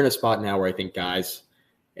you're in a spot now where I think guys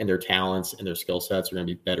and their talents and their skill sets are going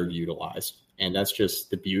to be better utilized. And that's just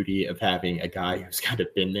the beauty of having a guy who's kind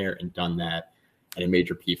of been there and done that at a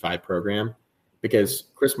major P5 program, because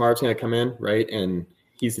Chris Marv's going to come in, right? And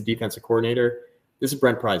he's the defensive coordinator. This is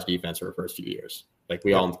Brent Pry's defense for the first few years. Like,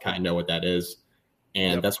 we all kind of know what that is.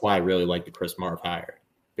 And that's why I really like the Chris Marv hire,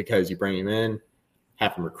 because you bring him in,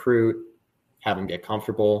 have him recruit, have him get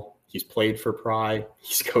comfortable. He's played for Pry.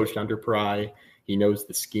 He's coached under Pry. He knows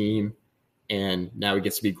the scheme. And now he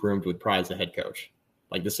gets to be groomed with Pry as the head coach.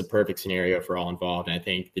 Like, this is a perfect scenario for all involved. And I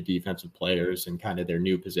think the defensive players and kind of their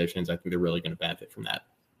new positions, I think they're really going to benefit from that.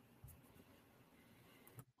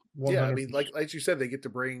 100%. Yeah, I mean, like you said, they get to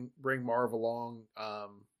bring Marv along,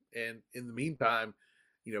 and in the meantime,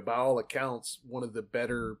 by all accounts, one of the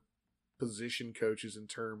better position coaches in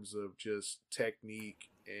terms of just technique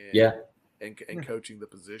and coaching the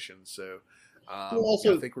position. So,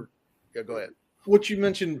 also, I think go ahead. What you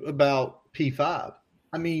mentioned about P5,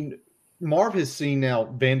 I mean, Marv has seen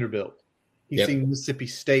now Vanderbilt, he's seen Mississippi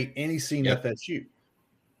State, and he's seen FSU,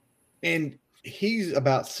 and he's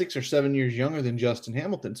about 6 or 7 years younger than Justin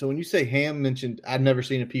Hamilton. So when you say Ham mentioned, I'd never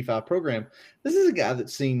seen a P5 program, this is a guy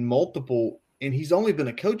that's seen multiple, and he's only been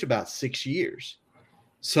a coach about 6 years.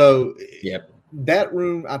 So that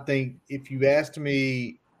room, I think, if you asked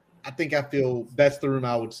me, I feel that's the room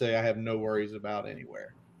I would say I have no worries about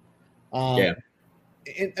anywhere. Yeah.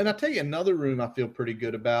 And I tell you, another room I feel pretty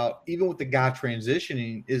good about, even with the guy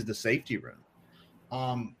transitioning, is the safety room.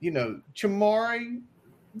 Chamari,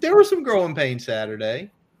 there was some growing pains Saturday,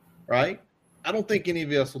 right? I don't think any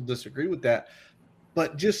of us will disagree with that.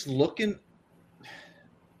 But just looking,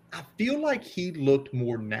 I feel like he looked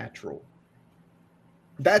more natural.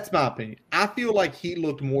 That's my opinion. I feel like he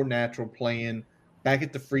looked more natural playing back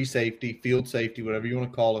at the free safety, field safety, whatever you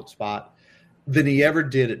want to call it, spot, than he ever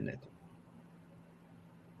did at nickel.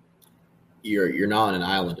 You're not on an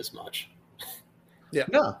island as much. Yeah.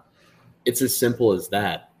 No. It's as simple as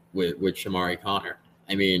that with Shamari Connor.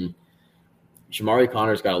 I mean, Shamari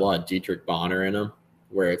Connor's got a lot of Dietrich Bonner in him,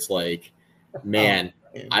 where it's like, man,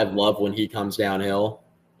 I love when he comes downhill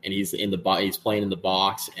and he's playing in the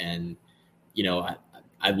box, and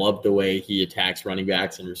I love the way he attacks running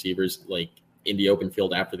backs and receivers like in the open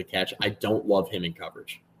field after the catch. I don't love him in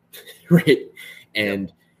coverage, right?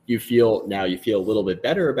 And you feel a little bit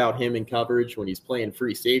better about him in coverage when he's playing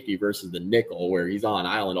free safety versus the nickel, where he's on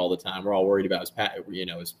island all the time. We're all worried about his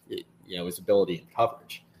ability in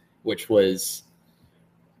coverage, which was,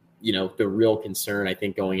 the real concern, I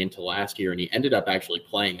think, going into last year. And he ended up actually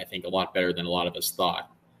playing, I think, a lot better than a lot of us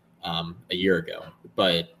thought a year ago.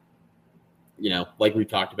 But, like we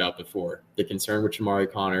talked about before, the concern with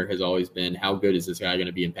Shamari Connor has always been, how good is this guy going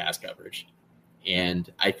to be in pass coverage?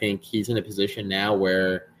 And I think he's in a position now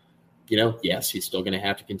where, yes, he's still going to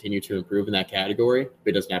have to continue to improve in that category, but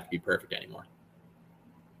it doesn't have to be perfect anymore.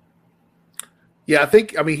 Yeah,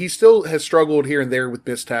 he still has struggled here and there with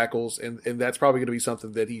missed tackles, and that's probably going to be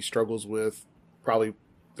something that he struggles with probably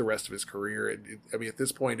the rest of his career. And at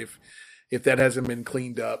this point, if that hasn't been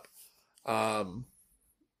cleaned up, I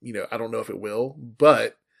don't know if it will,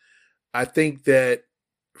 but I think that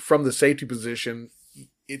from the safety position,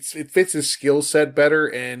 it fits his skill set better,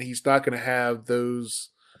 and he's not going to have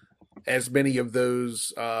as many of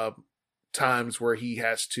those times where he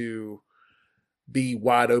has to be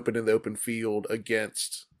wide open in the open field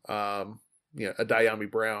against a Diami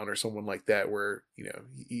Brown or someone like that, where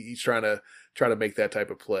he's trying to make that type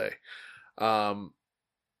of play.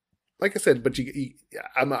 Like I said, but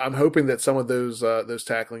I'm hoping that some of those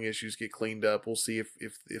tackling issues get cleaned up. We'll see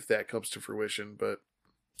if that comes to fruition. But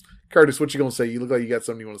Curtis, what you gonna say? You look like you got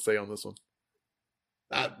something you want to say on this one.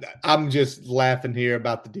 I'm just laughing here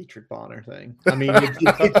about the Dietrich Bonner thing. I mean, it's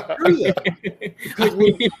true. Because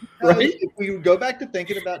if we go back to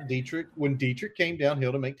thinking about Dietrich, when Dietrich came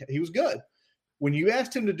downhill he was good. When you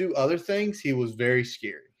asked him to do other things, he was very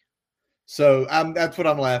scary. So that's what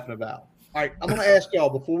I'm laughing about. All right, I'm going to ask y'all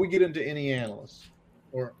before we get into any analysts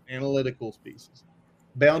or analytical pieces.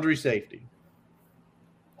 Boundary safety.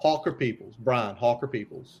 Hawk or Peoples? Brian, Hawk or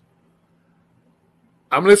Peoples?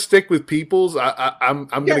 I'm going to stick with Peoples. I'm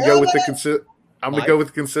going to go with I'm going to go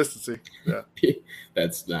with consistency. Yeah.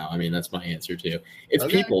 That's my answer too. It's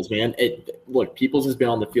okay. Peoples, man. Look, Peoples has been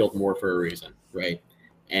on the field more for a reason, right?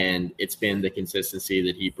 And it's been the consistency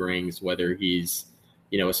that he brings, whether he's,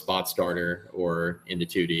 a spot starter or in the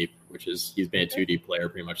 2 deep, which is, he's been a 2 deep player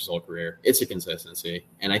pretty much his whole career. It's a consistency.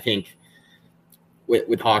 And I think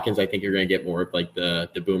with Hawkins, I think you're going to get more of like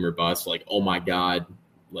the boomer bust, like, oh my God,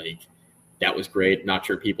 like, that was great. Not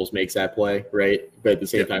sure Peoples makes that play, right? But at the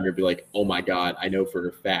same time, you'll be like, oh my God, I know for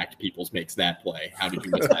a fact Peoples makes that play. How did you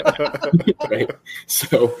miss that? Right?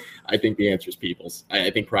 So I think the answer is Peoples. I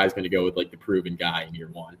think Pry's going to go with like the proven guy in year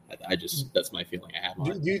one. That's my feeling I have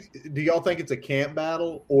on it. Do y'all think it's a camp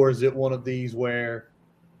battle, or is it one of these where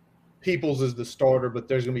Peoples is the starter, but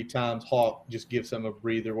there's going to be times Hawk just gives him a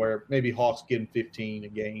breather where maybe Hawk's getting 15 a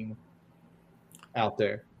game out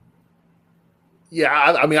there? Yeah,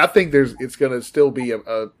 I think it's going to still be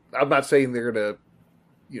I'm not saying they're going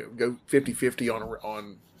to, go 50-50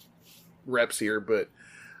 on reps here, but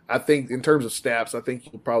I think in terms of snaps, I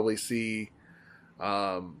think you'll probably see,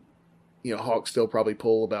 Hawk still probably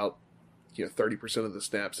pull about, 30% of the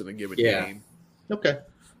snaps in a given game. Okay.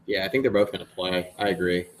 Yeah, I think they're both going to play. I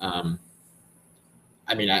agree. I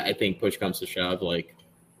think push comes to shove. Like,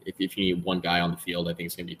 if you need one guy on the field, I think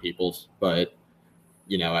it's going to be Peoples, but.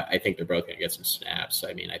 I think they're both going to get some snaps.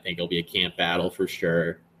 I think it'll be a camp battle for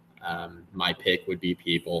sure. My pick would be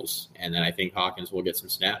Peoples, and then I think Hawkins will get some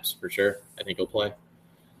snaps for sure. I think he'll play.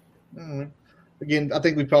 Again, I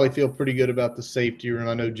think we probably feel pretty good about the safety room.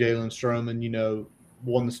 I know Jalen Stroman,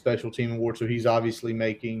 won the special team award, so he's obviously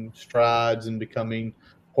making strides and becoming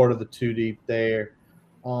part of the 2 deep there.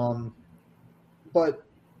 But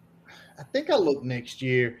I think I look next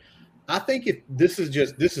year. I think if this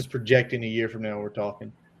is projecting a year from now, we're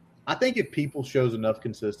talking. I think if Peoples shows enough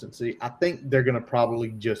consistency, I think they're going to probably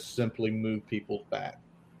just simply move Peoples back.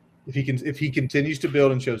 If he continues to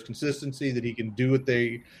build and shows consistency that he can do what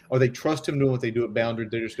they trust him doing what they do at boundary,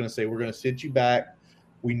 they're just going to say, we're going to sit you back.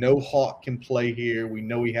 We know Hawk can play here. We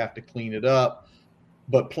know we have to clean it up.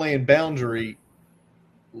 But playing boundary,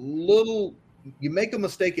 you make a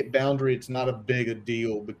mistake at boundary, it's not a big a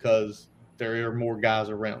deal because there are more guys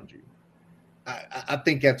around you. I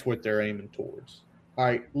think that's what they're aiming towards. All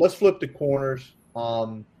right, let's flip to corners.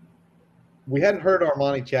 We hadn't heard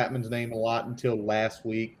Armani Chapman's name a lot until last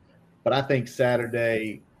week, but I think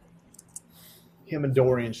Saturday, him and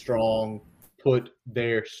Dorian Strong put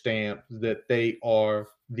their stamp that they are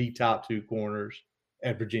the top two corners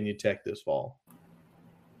at Virginia Tech this fall.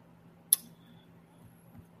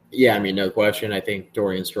 Yeah, I mean, no question. I think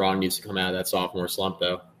Dorian Strong needs to come out of that sophomore slump,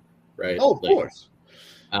 though, right? Oh, of course.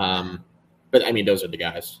 But I mean, those are the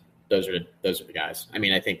guys. Those are the guys. I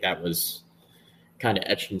mean, I think that was kind of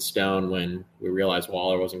etched in stone when we realized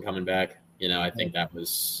Waller wasn't coming back. You know, I think it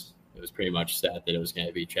was pretty much set that it was going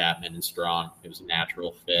to be Chapman and Strong. It was a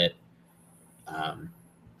natural fit. I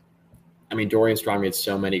mean, Dorian Strong made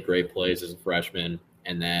so many great plays as a freshman,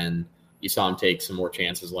 and then you saw him take some more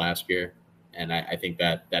chances last year, and I think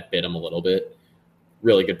that bit him a little bit.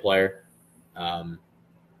 Really good player.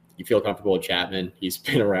 You feel comfortable with Chapman. He's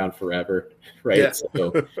been around forever, right? Yeah.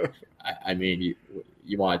 So, I mean,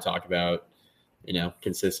 you want to talk about, you know,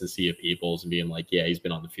 consistency of Peoples and being like, yeah, he's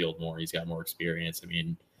been on the field more. He's got more experience. I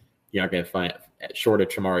mean, you're not going to find, short of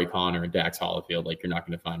Chamari Connor and Dax Hollifield, like you're not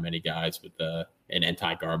going to find many guys with and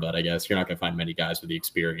Ty Garbutt, I guess. You're not going to find many guys with the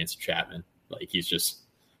experience of Chapman. Like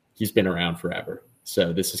he's been around forever.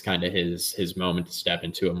 So this is kind of his moment to step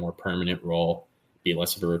into a more permanent role, be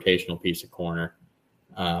less of a rotational piece of corner.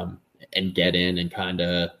 And get in and kind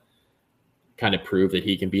of prove that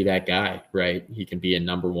he can be that guy, right? He can be a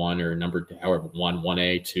number one or however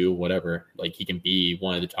 1A, 2, whatever. Like he can be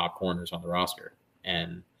one of the top corners on the roster.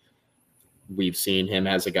 And we've seen him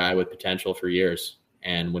as a guy with potential for years.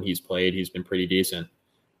 And when he's played, he's been pretty decent.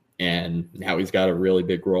 And now he's got a really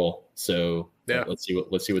big role. So yeah, let's see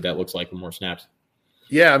what that looks like with more snaps.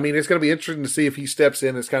 Yeah, I mean, it's going to be interesting to see if he steps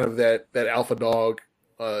in as kind of that alpha dog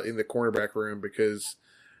in the cornerback room because,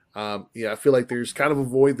 I feel like there's kind of a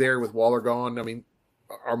void there with Waller gone. I mean,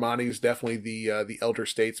 Armani is definitely the elder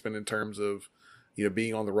statesman in terms of, you know,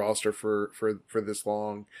 being on the roster for this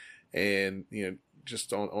long, and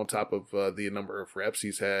just on top of the number of reps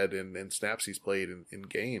he's had and snaps he's played in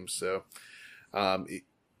games. So,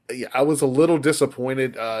 I was a little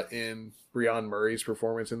disappointed in Breon Murray's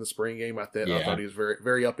performance in the spring game. I thought he was very,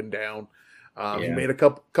 very up and down. He made a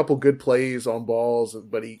couple good plays on balls,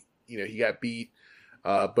 but he got beat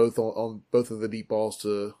both on both of the deep balls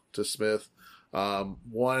to Smith.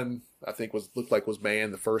 One I think looked like was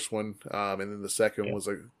man, the first one, and then the second was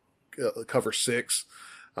a cover 6,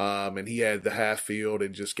 and he had the half field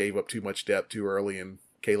and just gave up too much depth too early, and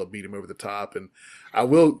Caleb beat him over the top. And I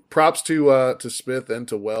will props to Smith and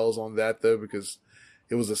to Wells on that though, because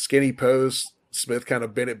it was a skinny post. Smith kind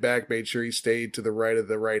of bent it back, made sure he stayed to the right of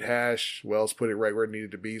the right hash. Wells put it right where it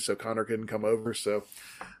needed to be, so Connor couldn't come over. So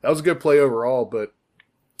that was a good play overall, but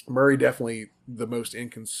Murray definitely the most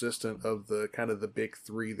inconsistent of the kind of the big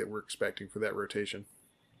three that we're expecting for that rotation.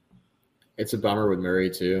 It's a bummer with Murray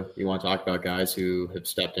too. You want to talk about guys who have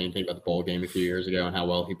stepped in, think about the bowl game a few years ago and how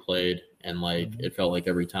well he played. And it felt like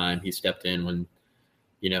every time he stepped in when,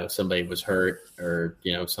 somebody was hurt or,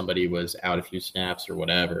 somebody was out a few snaps or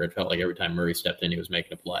whatever, it felt like every time Murray stepped in, he was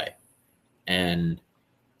making a play. And,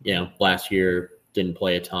 last year didn't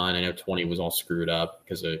play a ton. I know 20 was all screwed up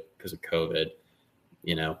because of COVID,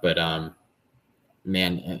 but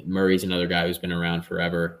man, Murray's another guy who's been around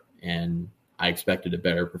forever, and I expected a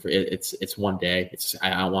better. It's one day.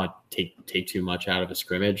 I don't want to take too much out of a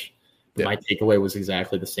scrimmage. Yeah. My takeaway was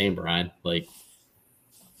exactly the same, Brian. Like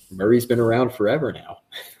Murray's been around forever now.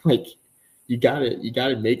 Like you gotta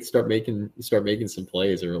start making some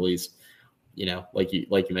plays, or at least, like you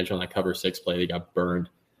mentioned on that cover 6 play, they got burned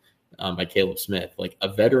by Caleb Smith. Like a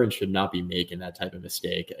veteran should not be making that type of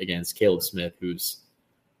mistake against Caleb Smith, who's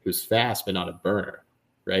fast but not a burner,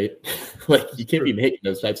 right? Like you can't be making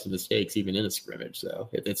those types of mistakes even in a scrimmage. So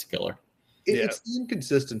it's a killer. It's the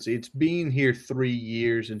inconsistency. It's being here 3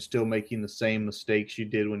 years and still making the same mistakes you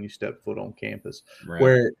did when you stepped foot on campus. Right.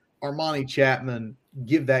 Where Armani Chapman,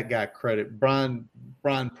 give that guy credit. Brian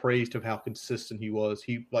praised of how consistent he was.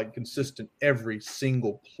 He consistent every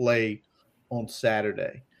single play on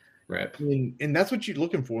Saturday. Right. And that's what you're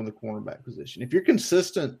looking for in the cornerback position. If you're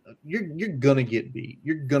consistent, you're gonna get beat.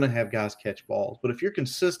 You're gonna have guys catch balls. But if you're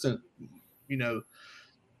consistent,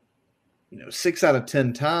 6 out of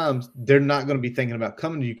 10 times, they're not going to be thinking about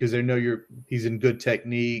coming to you because they know he's in good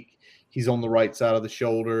technique. He's on the right side of the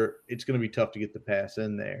shoulder. It's going to be tough to get the pass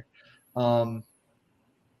in there.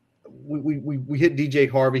 We hit DJ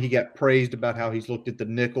Harvey. He got praised about how he's looked at the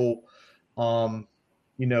nickel.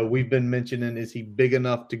 We've been mentioning, is he big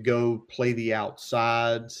enough to go play the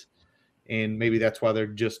outsides? And maybe that's why they're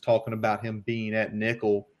just talking about him being at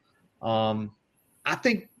nickel. I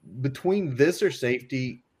think between this or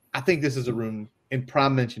safety, I think this is a room, and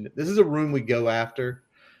Prime mentioned it, this is a room we go after.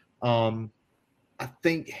 I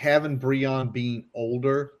think having Breon being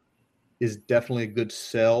older is definitely a good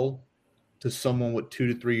sell to someone with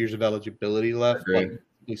 2 to 3 years of eligibility left. Like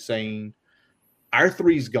saying, our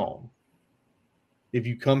 3's gone. If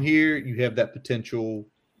you come here, you have that potential.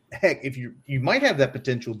 Heck, if you might have that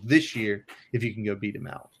potential this year if you can go beat him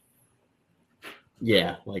out.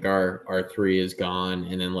 Yeah, like our 3 is gone,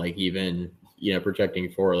 and then like even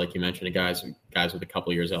projecting forward, like you mentioned, guys with a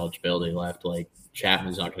couple years eligibility left, like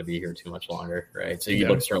Chapman's not going to be here too much longer, right? So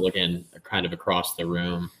you start looking kind of across the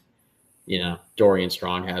room. Dorian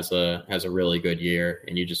Strong has a really good year,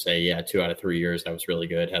 and you just say, 2 out of 3 years that was really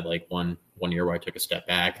good. Had like one year where I took a step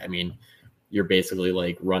back. I mean, you're basically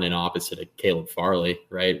like running opposite of Caleb Farley,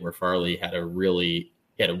 right? Where Farley had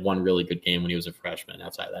one really good game when he was a freshman.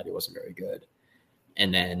 Outside of that, he wasn't very good.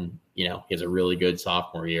 And then, he has a really good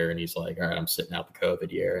sophomore year, and he's like, all right, I'm sitting out the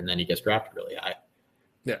COVID year. And then he gets drafted really high.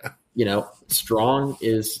 Yeah. Strong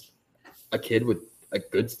is a kid with a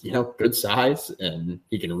good size, and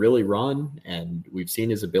he can really run. And we've seen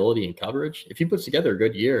his ability in coverage. If he puts together a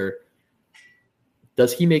good year,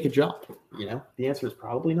 does he make a jump? The answer is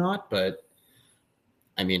probably not, but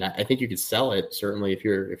I mean, I think you could sell it, certainly if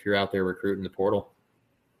you're out there recruiting the portal.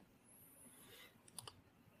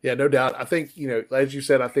 Yeah, no doubt. I think, as you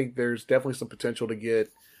said, I think there's definitely some potential to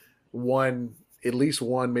get at least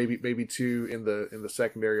one, maybe 2 in the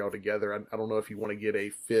secondary altogether. I don't know if you want to get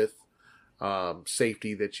a 5th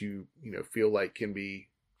safety that you feel like can be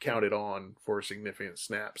counted on for significant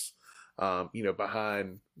snaps,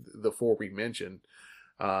 behind the 4 we mentioned.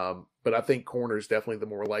 But I think corner is definitely the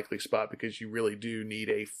more likely spot because you really do need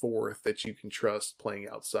a 4th that you can trust playing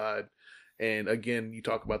outside. And again, you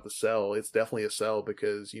talk about the sell. It's definitely a sell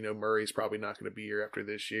because, Murray's probably not going to be here after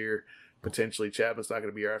this year. Potentially Chapman's not going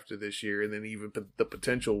to be here after this year. And then even the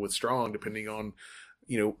potential with Strong, depending on,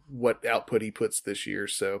 what output he puts this year.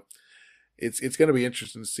 So it's going to be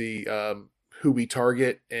interesting to see who we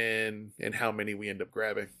target and how many we end up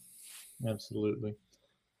grabbing. Absolutely.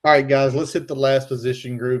 All right, guys, let's hit the last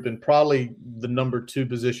position group and probably the number 2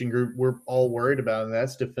 position group we're all worried about, and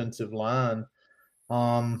that's defensive line.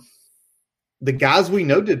 The guys we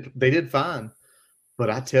know did fine,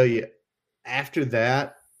 but I tell you, after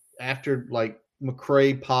like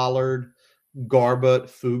McCray, Pollard, Garbutt,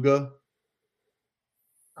 Fuga,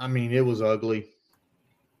 I mean, it was ugly.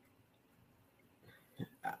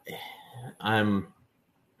 I'm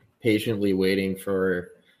patiently waiting for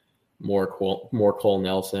more Cole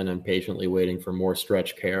Nelson. I'm patiently waiting for more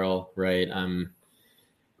Stretch Carroll, right?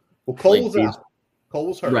 Cole was out. Cole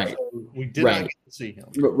was hurt. Right. So we did not get to see him.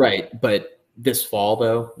 Right. But this fall,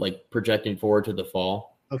 though, like projecting forward to the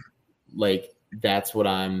fall, like that's what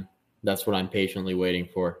I'm patiently waiting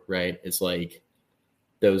for, right? It's like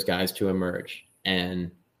those guys to emerge.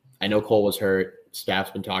 And I know Cole was hurt.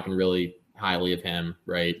 Staff's been talking really highly of him,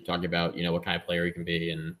 right? Talking about, what kind of player he can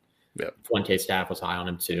be. And Fuente's staff was high on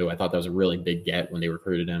him too. I thought that was a really big get when they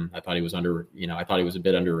recruited him. I thought he was a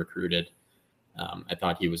bit under recruited. I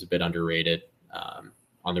thought he was a bit underrated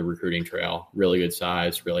on the recruiting trail. Really good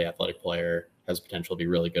size, really athletic player, has potential to be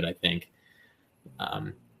really good, I think.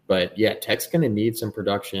 But yeah, Tech's going to need some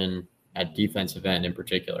production at defensive end in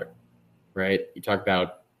particular, right? You talk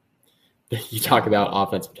about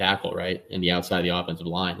offensive tackle, right? And the outside of the offensive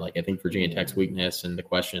line. Like I think Virginia Tech's weakness and the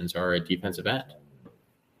questions are at defensive end.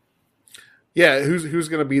 Yeah, who's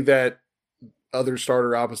going to be that other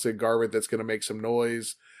starter opposite Garbutt that's going to make some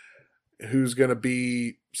noise? Who's going to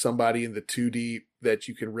be somebody in the 2 deep that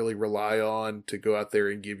you can really rely on to go out there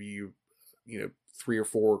and give you, 3 or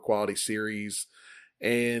 4 quality series?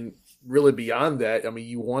 And really beyond that, I mean,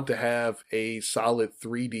 you want to have a solid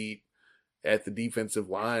 3 deep at the defensive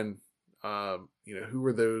line. Who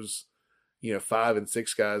are those, 5 and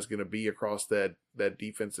 6 guys going to be across that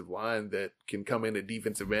defensive line that can come in at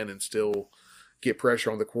defensive end and still get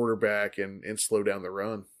pressure on the quarterback and slow down the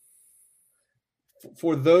run?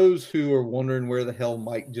 For those who are wondering where the hell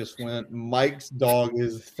Mike just went, Mike's dog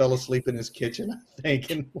fell asleep in his kitchen, I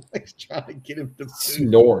think, and Mike's trying to get him to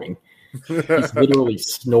snoring. He's literally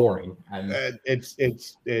snoring.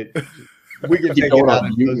 We can take it out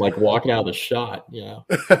mute, like walking out of the shot. Yeah,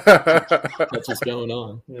 that's what's going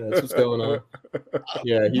on. Yeah, that's what's going on.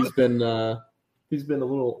 Yeah, he's been He's been a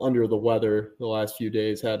little under the weather the last few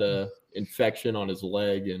days. Had a infection on his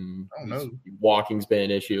leg, and walking's been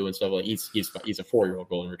an issue and stuff. Like he's a 4-year-old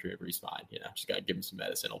golden retriever. He's fine. Just gotta give him some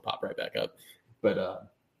medicine. He'll pop right back up. But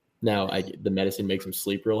now the medicine makes him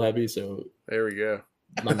sleep real heavy. So there we go.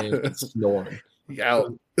 My man's been snoring.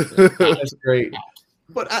 Out. That's great.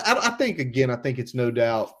 But I think it's no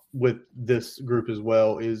doubt with this group as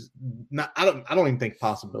well is not. I don't even think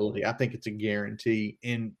possibility. I think it's a guarantee.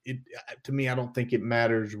 And to me, I don't think it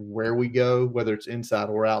matters where we go, whether it's inside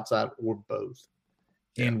or outside or both.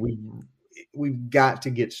 Yeah. And we've got to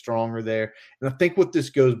get stronger there. And I think what this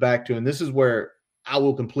goes back to, and this is where I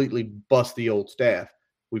will completely bust the old staff.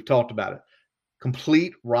 We've talked about it.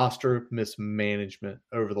 Complete roster mismanagement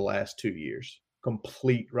over the last 2 years.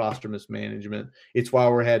 Complete roster mismanagement. It's why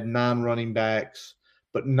we had 9 running backs,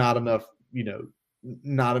 but not enough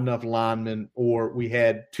linemen, or we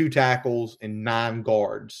had 2 tackles and 9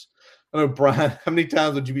 guards. I know, Brian, how many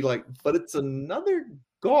times would you be like, but it's another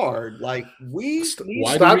guard? Like,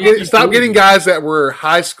 stop getting guys that were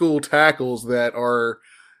high school tackles that are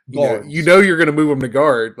you're going to move them to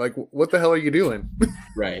guard. Like, what the hell are you doing?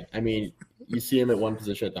 Right. I mean, you see him at one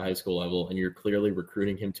position at the high school level, and you're clearly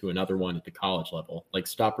recruiting him to another one at the college level. Like,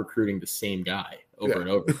 stop recruiting the same guy over and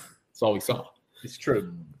over. That's all we saw. It's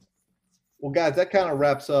true. Well, guys, that kind of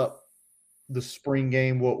wraps up the spring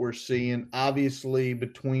game, what we're seeing. Obviously,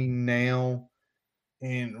 between now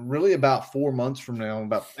and really about 4 months from now,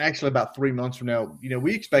 about 3 months from now,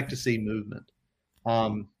 we expect to see movement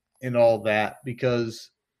and all that because,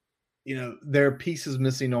 there are pieces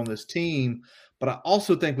missing on this team. But I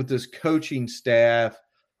also think with this coaching staff,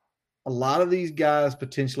 a lot of these guys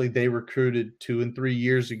potentially they recruited 2 and 3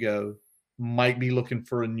 years ago might be looking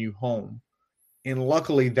for a new home. And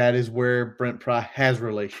luckily, that is where Brent Pry has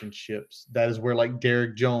relationships. That is where, like,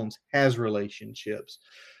 Derek Jones has relationships,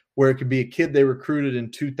 where it could be a kid they recruited in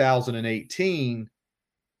 2018,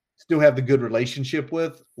 still have the good relationship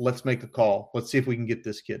with. Let's make a call. Let's see if we can get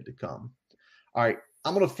this kid to come. All right,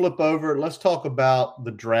 I'm going to flip over. Let's talk about the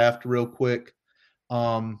draft real quick.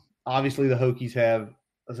 Obviously, the Hokies have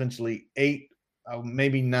essentially 8,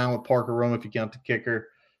 maybe 9 with Parker Rome if you count the kicker.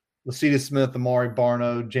 Lacita Smith, Amari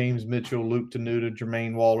Barno, James Mitchell, Luke Tenuta,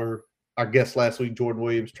 Jermaine Waller, our guest last week, Jordan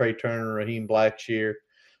Williams, Trey Turner, Raheem Blackshear.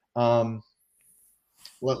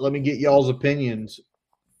 Let me get y'all's opinions.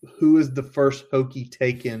 Who is the first Hokie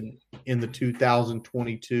taken in the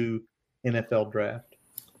 2022 NFL draft?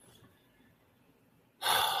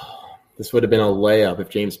 This would have been a layup if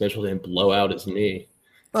James Mitchell didn't blow out his knee.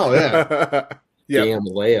 Oh, yeah. Damn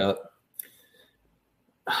layup.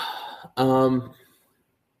 I'm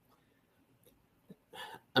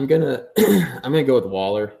gonna go with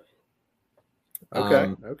Waller.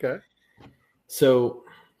 Okay. So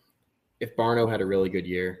if Barno had a really good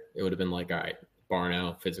year, it would have been like, all right,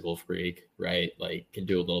 Barno, physical freak, right? Like, can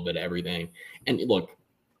do a little bit of everything. And look,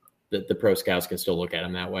 the pro scouts can still look at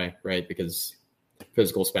him that way, right? Because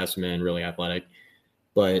physical specimen, really athletic.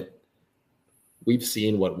 But we've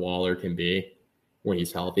seen what Waller can be when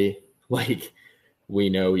he's healthy. Like, we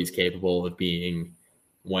know he's capable of being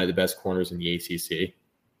one of the best corners in the ACC,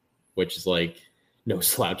 which is like no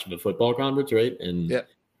slouch of a football conference, right? And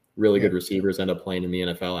really good receivers end up playing in the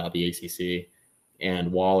NFL out of the ACC.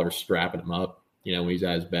 And Waller's strapping him up, when he's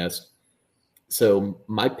at his best. So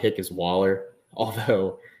my pick is Waller,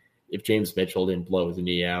 although if James Mitchell didn't blow his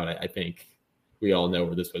knee out, I think we all know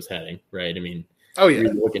where this was heading, right? I mean,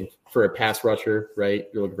 you're looking for a pass rusher, right?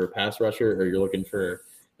 You're looking for a pass rusher, or you're looking for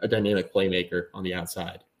a dynamic playmaker on the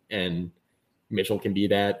outside. And Mitchell can be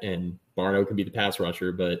that, and Barno can be the pass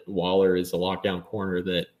rusher, but Waller is a lockdown corner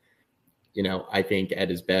that, I think at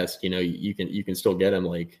his best, you can still get him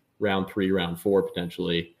like round 3, round 4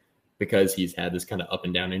 potentially, because he's had this kind of up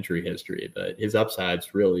and down injury history. But his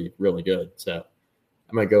upside's really, really good. So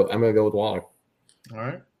I'm gonna go with Waller. All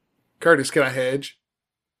right. Curtis, can I hedge?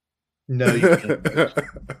 No, you can't.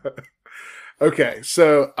 Okay,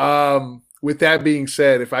 so with that being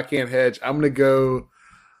said, if I can't hedge, I'm going to go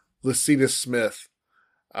Lacita Smith.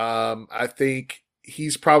 I think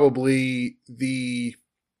he's probably the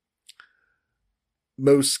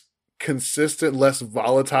most consistent, less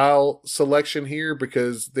volatile selection here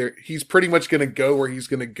because he's pretty much going to go where he's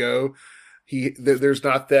going to go. There's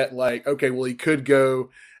not that like, okay, well, he could go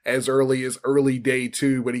as early as early day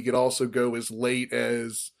 2, but he could also go as late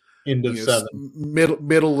as end of 7,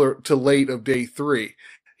 middle to late of day 3.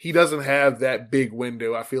 He doesn't have that big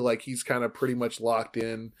window. I feel like he's kind of pretty much locked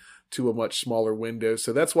in to a much smaller window.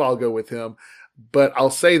 So that's why I'll go with him. But I'll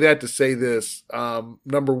say that to say this.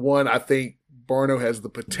 Number one, I think Barno has the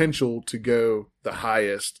potential to go the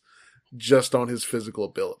highest just on his physical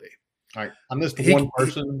ability. All right. I missed one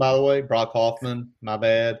person, by the way, Brock Hoffman. My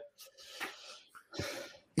bad.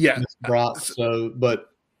 Yeah. Brock. But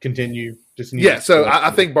continue. So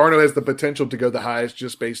I think Barno has the potential to go the highest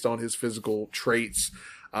just based on his physical traits.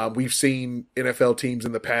 We've seen NFL teams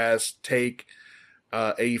in the past take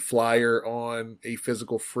a flyer on a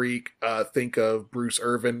physical freak. Think of Bruce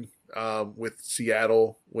Irvin with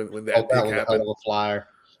Seattle when that was happened. A hell of a flyer.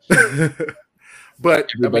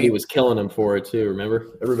 But everybody was killing him for it too.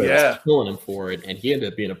 Remember, everybody was killing him for it, and he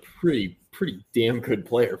ended up being a pretty damn good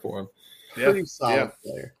player for him. Pretty solid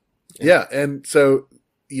player. Yeah, and so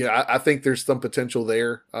I think there's some potential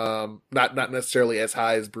there. Not necessarily as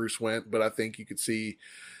high as Bruce went, but I think you could see,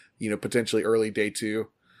 potentially early day 2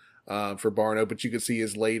 for Barno, but you could see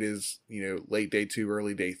as late as late day 2,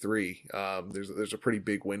 early day 3. There's a pretty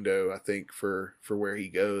big window I think for where he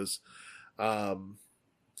goes, and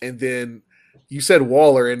then. You said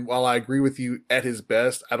Waller, and while I agree with you at his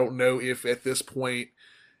best, I don't know if at this point,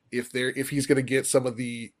 if he's going to get some of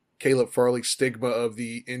the Caleb Farley stigma of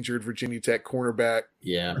the injured Virginia Tech cornerback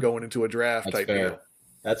going into a draft That's type fair. deal.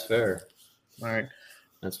 That's fair. All right.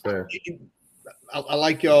 That's fair. I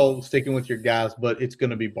like y'all sticking with your guys, but it's going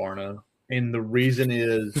to be Barno. And the reason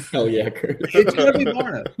is – oh, yeah, Kurt. It's going to be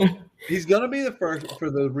Barno. He's going to be the first. For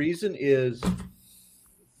the reason is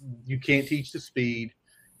you can't teach the speed.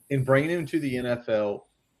 And bringing him to the NFL,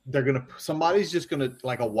 somebody's just going to,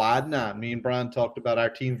 like a wide 9. Me and Brian talked about our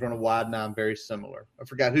teams run a wide 9 very similar. I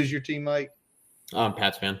forgot. Who's your team, Mike? I'm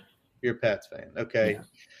Pats fan. You're a Pats fan. Okay.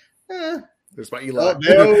 Yeah. There's my Eli.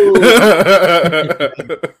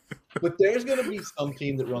 But there's going to be some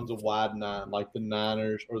team that runs a wide 9, like the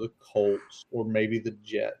Niners or the Colts or maybe the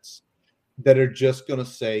Jets, that are just going to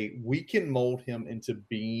say, we can mold him into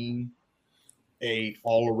being a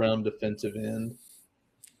all-around defensive end.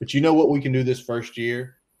 But you know what we can do this first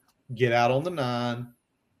year? Get out on the 9,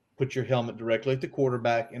 put your helmet directly at the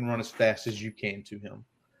quarterback, and run as fast as you can to him.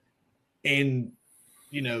 And,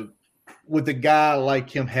 with a guy like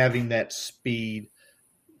him having that speed,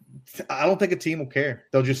 I don't think a team will care.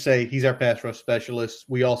 They'll just say, he's our pass rush specialist.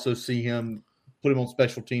 We also see him, put him on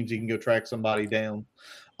special teams. He can go track somebody down.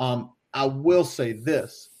 I will say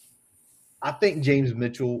this. I think James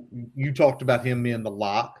Mitchell, you talked about him being the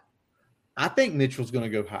lock. I think Mitchell's going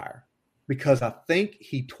to go higher because I think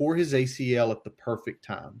he tore his ACL at the perfect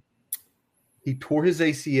time. He tore his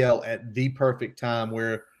ACL at the perfect time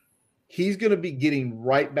where he's going to be getting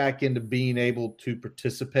right back into being able to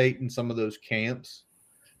participate in some of those camps.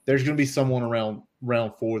 There's going to be someone around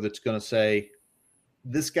round 4 that's going to say,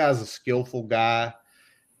 this guy's a skillful guy.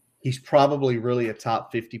 He's probably really a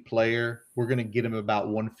top 50 player. We're going to get him about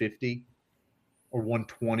 150 or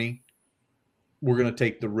 120. We're going to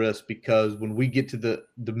take the risk because when we get to the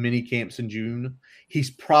mini camps in June, he's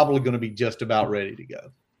probably going to be just about ready to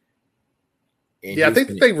go. And I think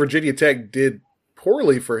the thing Virginia Tech did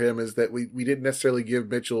poorly for him is that we didn't necessarily give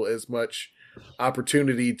Mitchell as much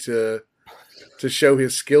opportunity to show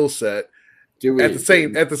his skill set. At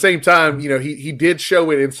the same time, he did show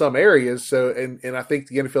it in some areas. So and I think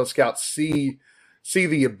the NFL scouts see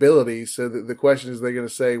the ability. So the question is, they're going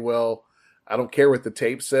to say, well, I don't care what the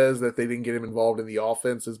tape says that they didn't get him involved in the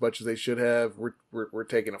offense as much as they should have. We're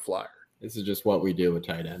taking a flyer. This is just what we do with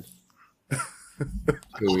tight end.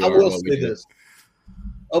 I will say this: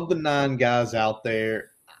 of the 9 guys out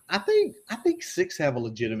there, I think 6 have a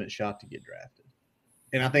legitimate shot to get drafted,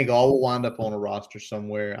 and I think all will wind up on a roster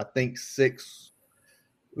somewhere. I think 6,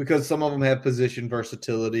 because some of them have position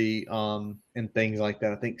versatility and things like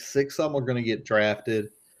that. I think 6 of them are going to get drafted.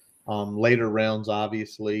 Later rounds,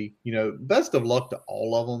 obviously, best of luck to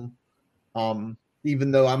all of them.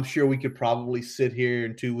 Even though I'm sure we could probably sit here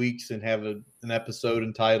in 2 weeks and have an episode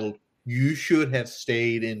entitled, "You Should Have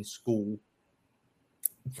Stayed in School."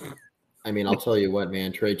 I mean, I'll tell you what,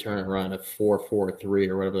 man, Trey Turner running a 4.43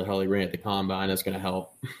 or whatever the hell he ran at the combine is going to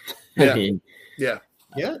help. Yeah. I mean, yeah.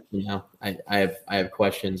 I have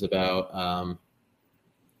questions about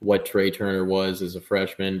what Trey Turner was as a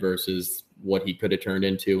freshman versus what he could have turned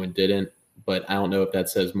into and didn't. But I don't know if that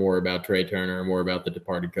says more about Trey Turner or more about the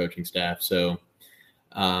departed coaching staff. So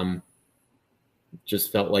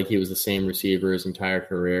just felt like he was the same receiver his entire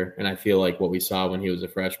career. And I feel like what we saw when he was a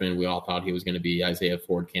freshman, we all thought he was going to be Isaiah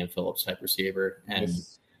Ford, Cam Phillips type receiver. And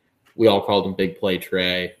we all called him Big Play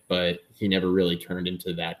Trey, but he never really turned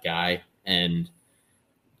into that guy. And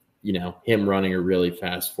him running a really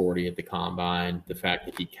fast 40 at the combine, the fact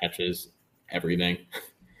that he catches everything,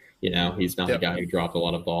 he's not a guy who dropped a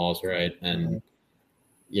lot of balls, right? And,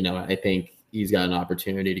 I think he's got an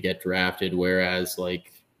opportunity to get drafted, whereas,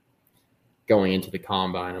 going into the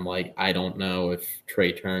combine, I'm like, I don't know if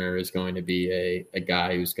Trey Turner is going to be a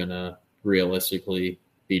guy who's going to realistically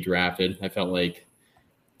be drafted. I felt like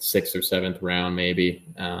 6th or 7th round, maybe.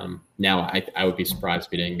 Now I would be surprised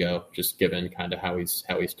if he didn't go, just given kind of how he's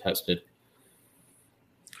tested.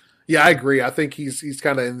 Yeah, I agree. I think he's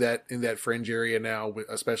kind of in that fringe area now,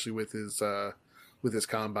 especially with his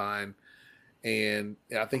combine, and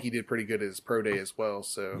I think he did pretty good at his pro day as well.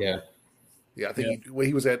 So yeah, I think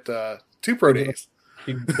he was at 2 pro days.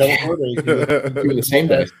 2 in the same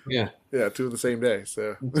day. Yeah, 2 in the same day.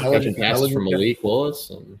 So catching passes from Malik Willis,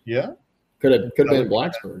 and could have been in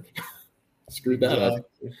Blacksburg. Screwed that up.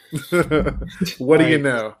 What do you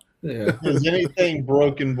know? Yeah. Has anything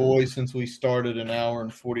broken, boys, since we started an hour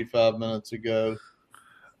and 45 minutes ago?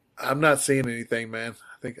 I'm not seeing anything, man.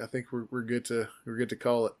 I think we're good to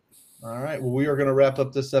call it. All right. Well, we are going to wrap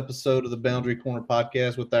up this episode of the Boundary Corner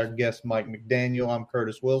podcast with our guest Mike McDaniel. I'm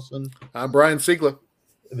Curtis Wilson. I'm Brian Siegler.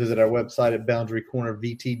 Visit our website at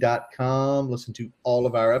boundarycornervt.com. Listen to all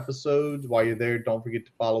of our episodes. While you're there, don't forget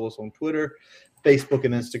to follow us on Twitter, Facebook,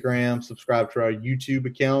 and Instagram. Subscribe to our YouTube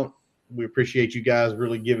account. We appreciate you guys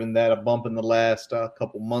really giving that a bump in the last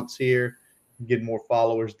couple months here, getting more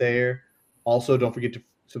followers there. Also, don't forget to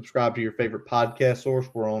subscribe to your favorite podcast source.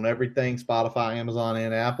 We're on everything, Spotify, Amazon,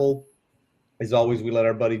 and Apple. As always, we let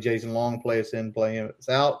our buddy Jason Long play us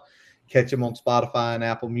out. Catch him on Spotify and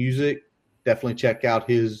Apple Music. Definitely check out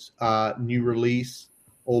his new release,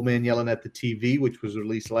 Old Man Yelling at the TV, which was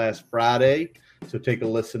released last Friday. So take a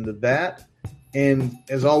listen to that. And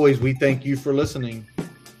as always, we thank you for listening.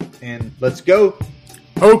 And let's go.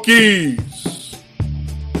 Hokies!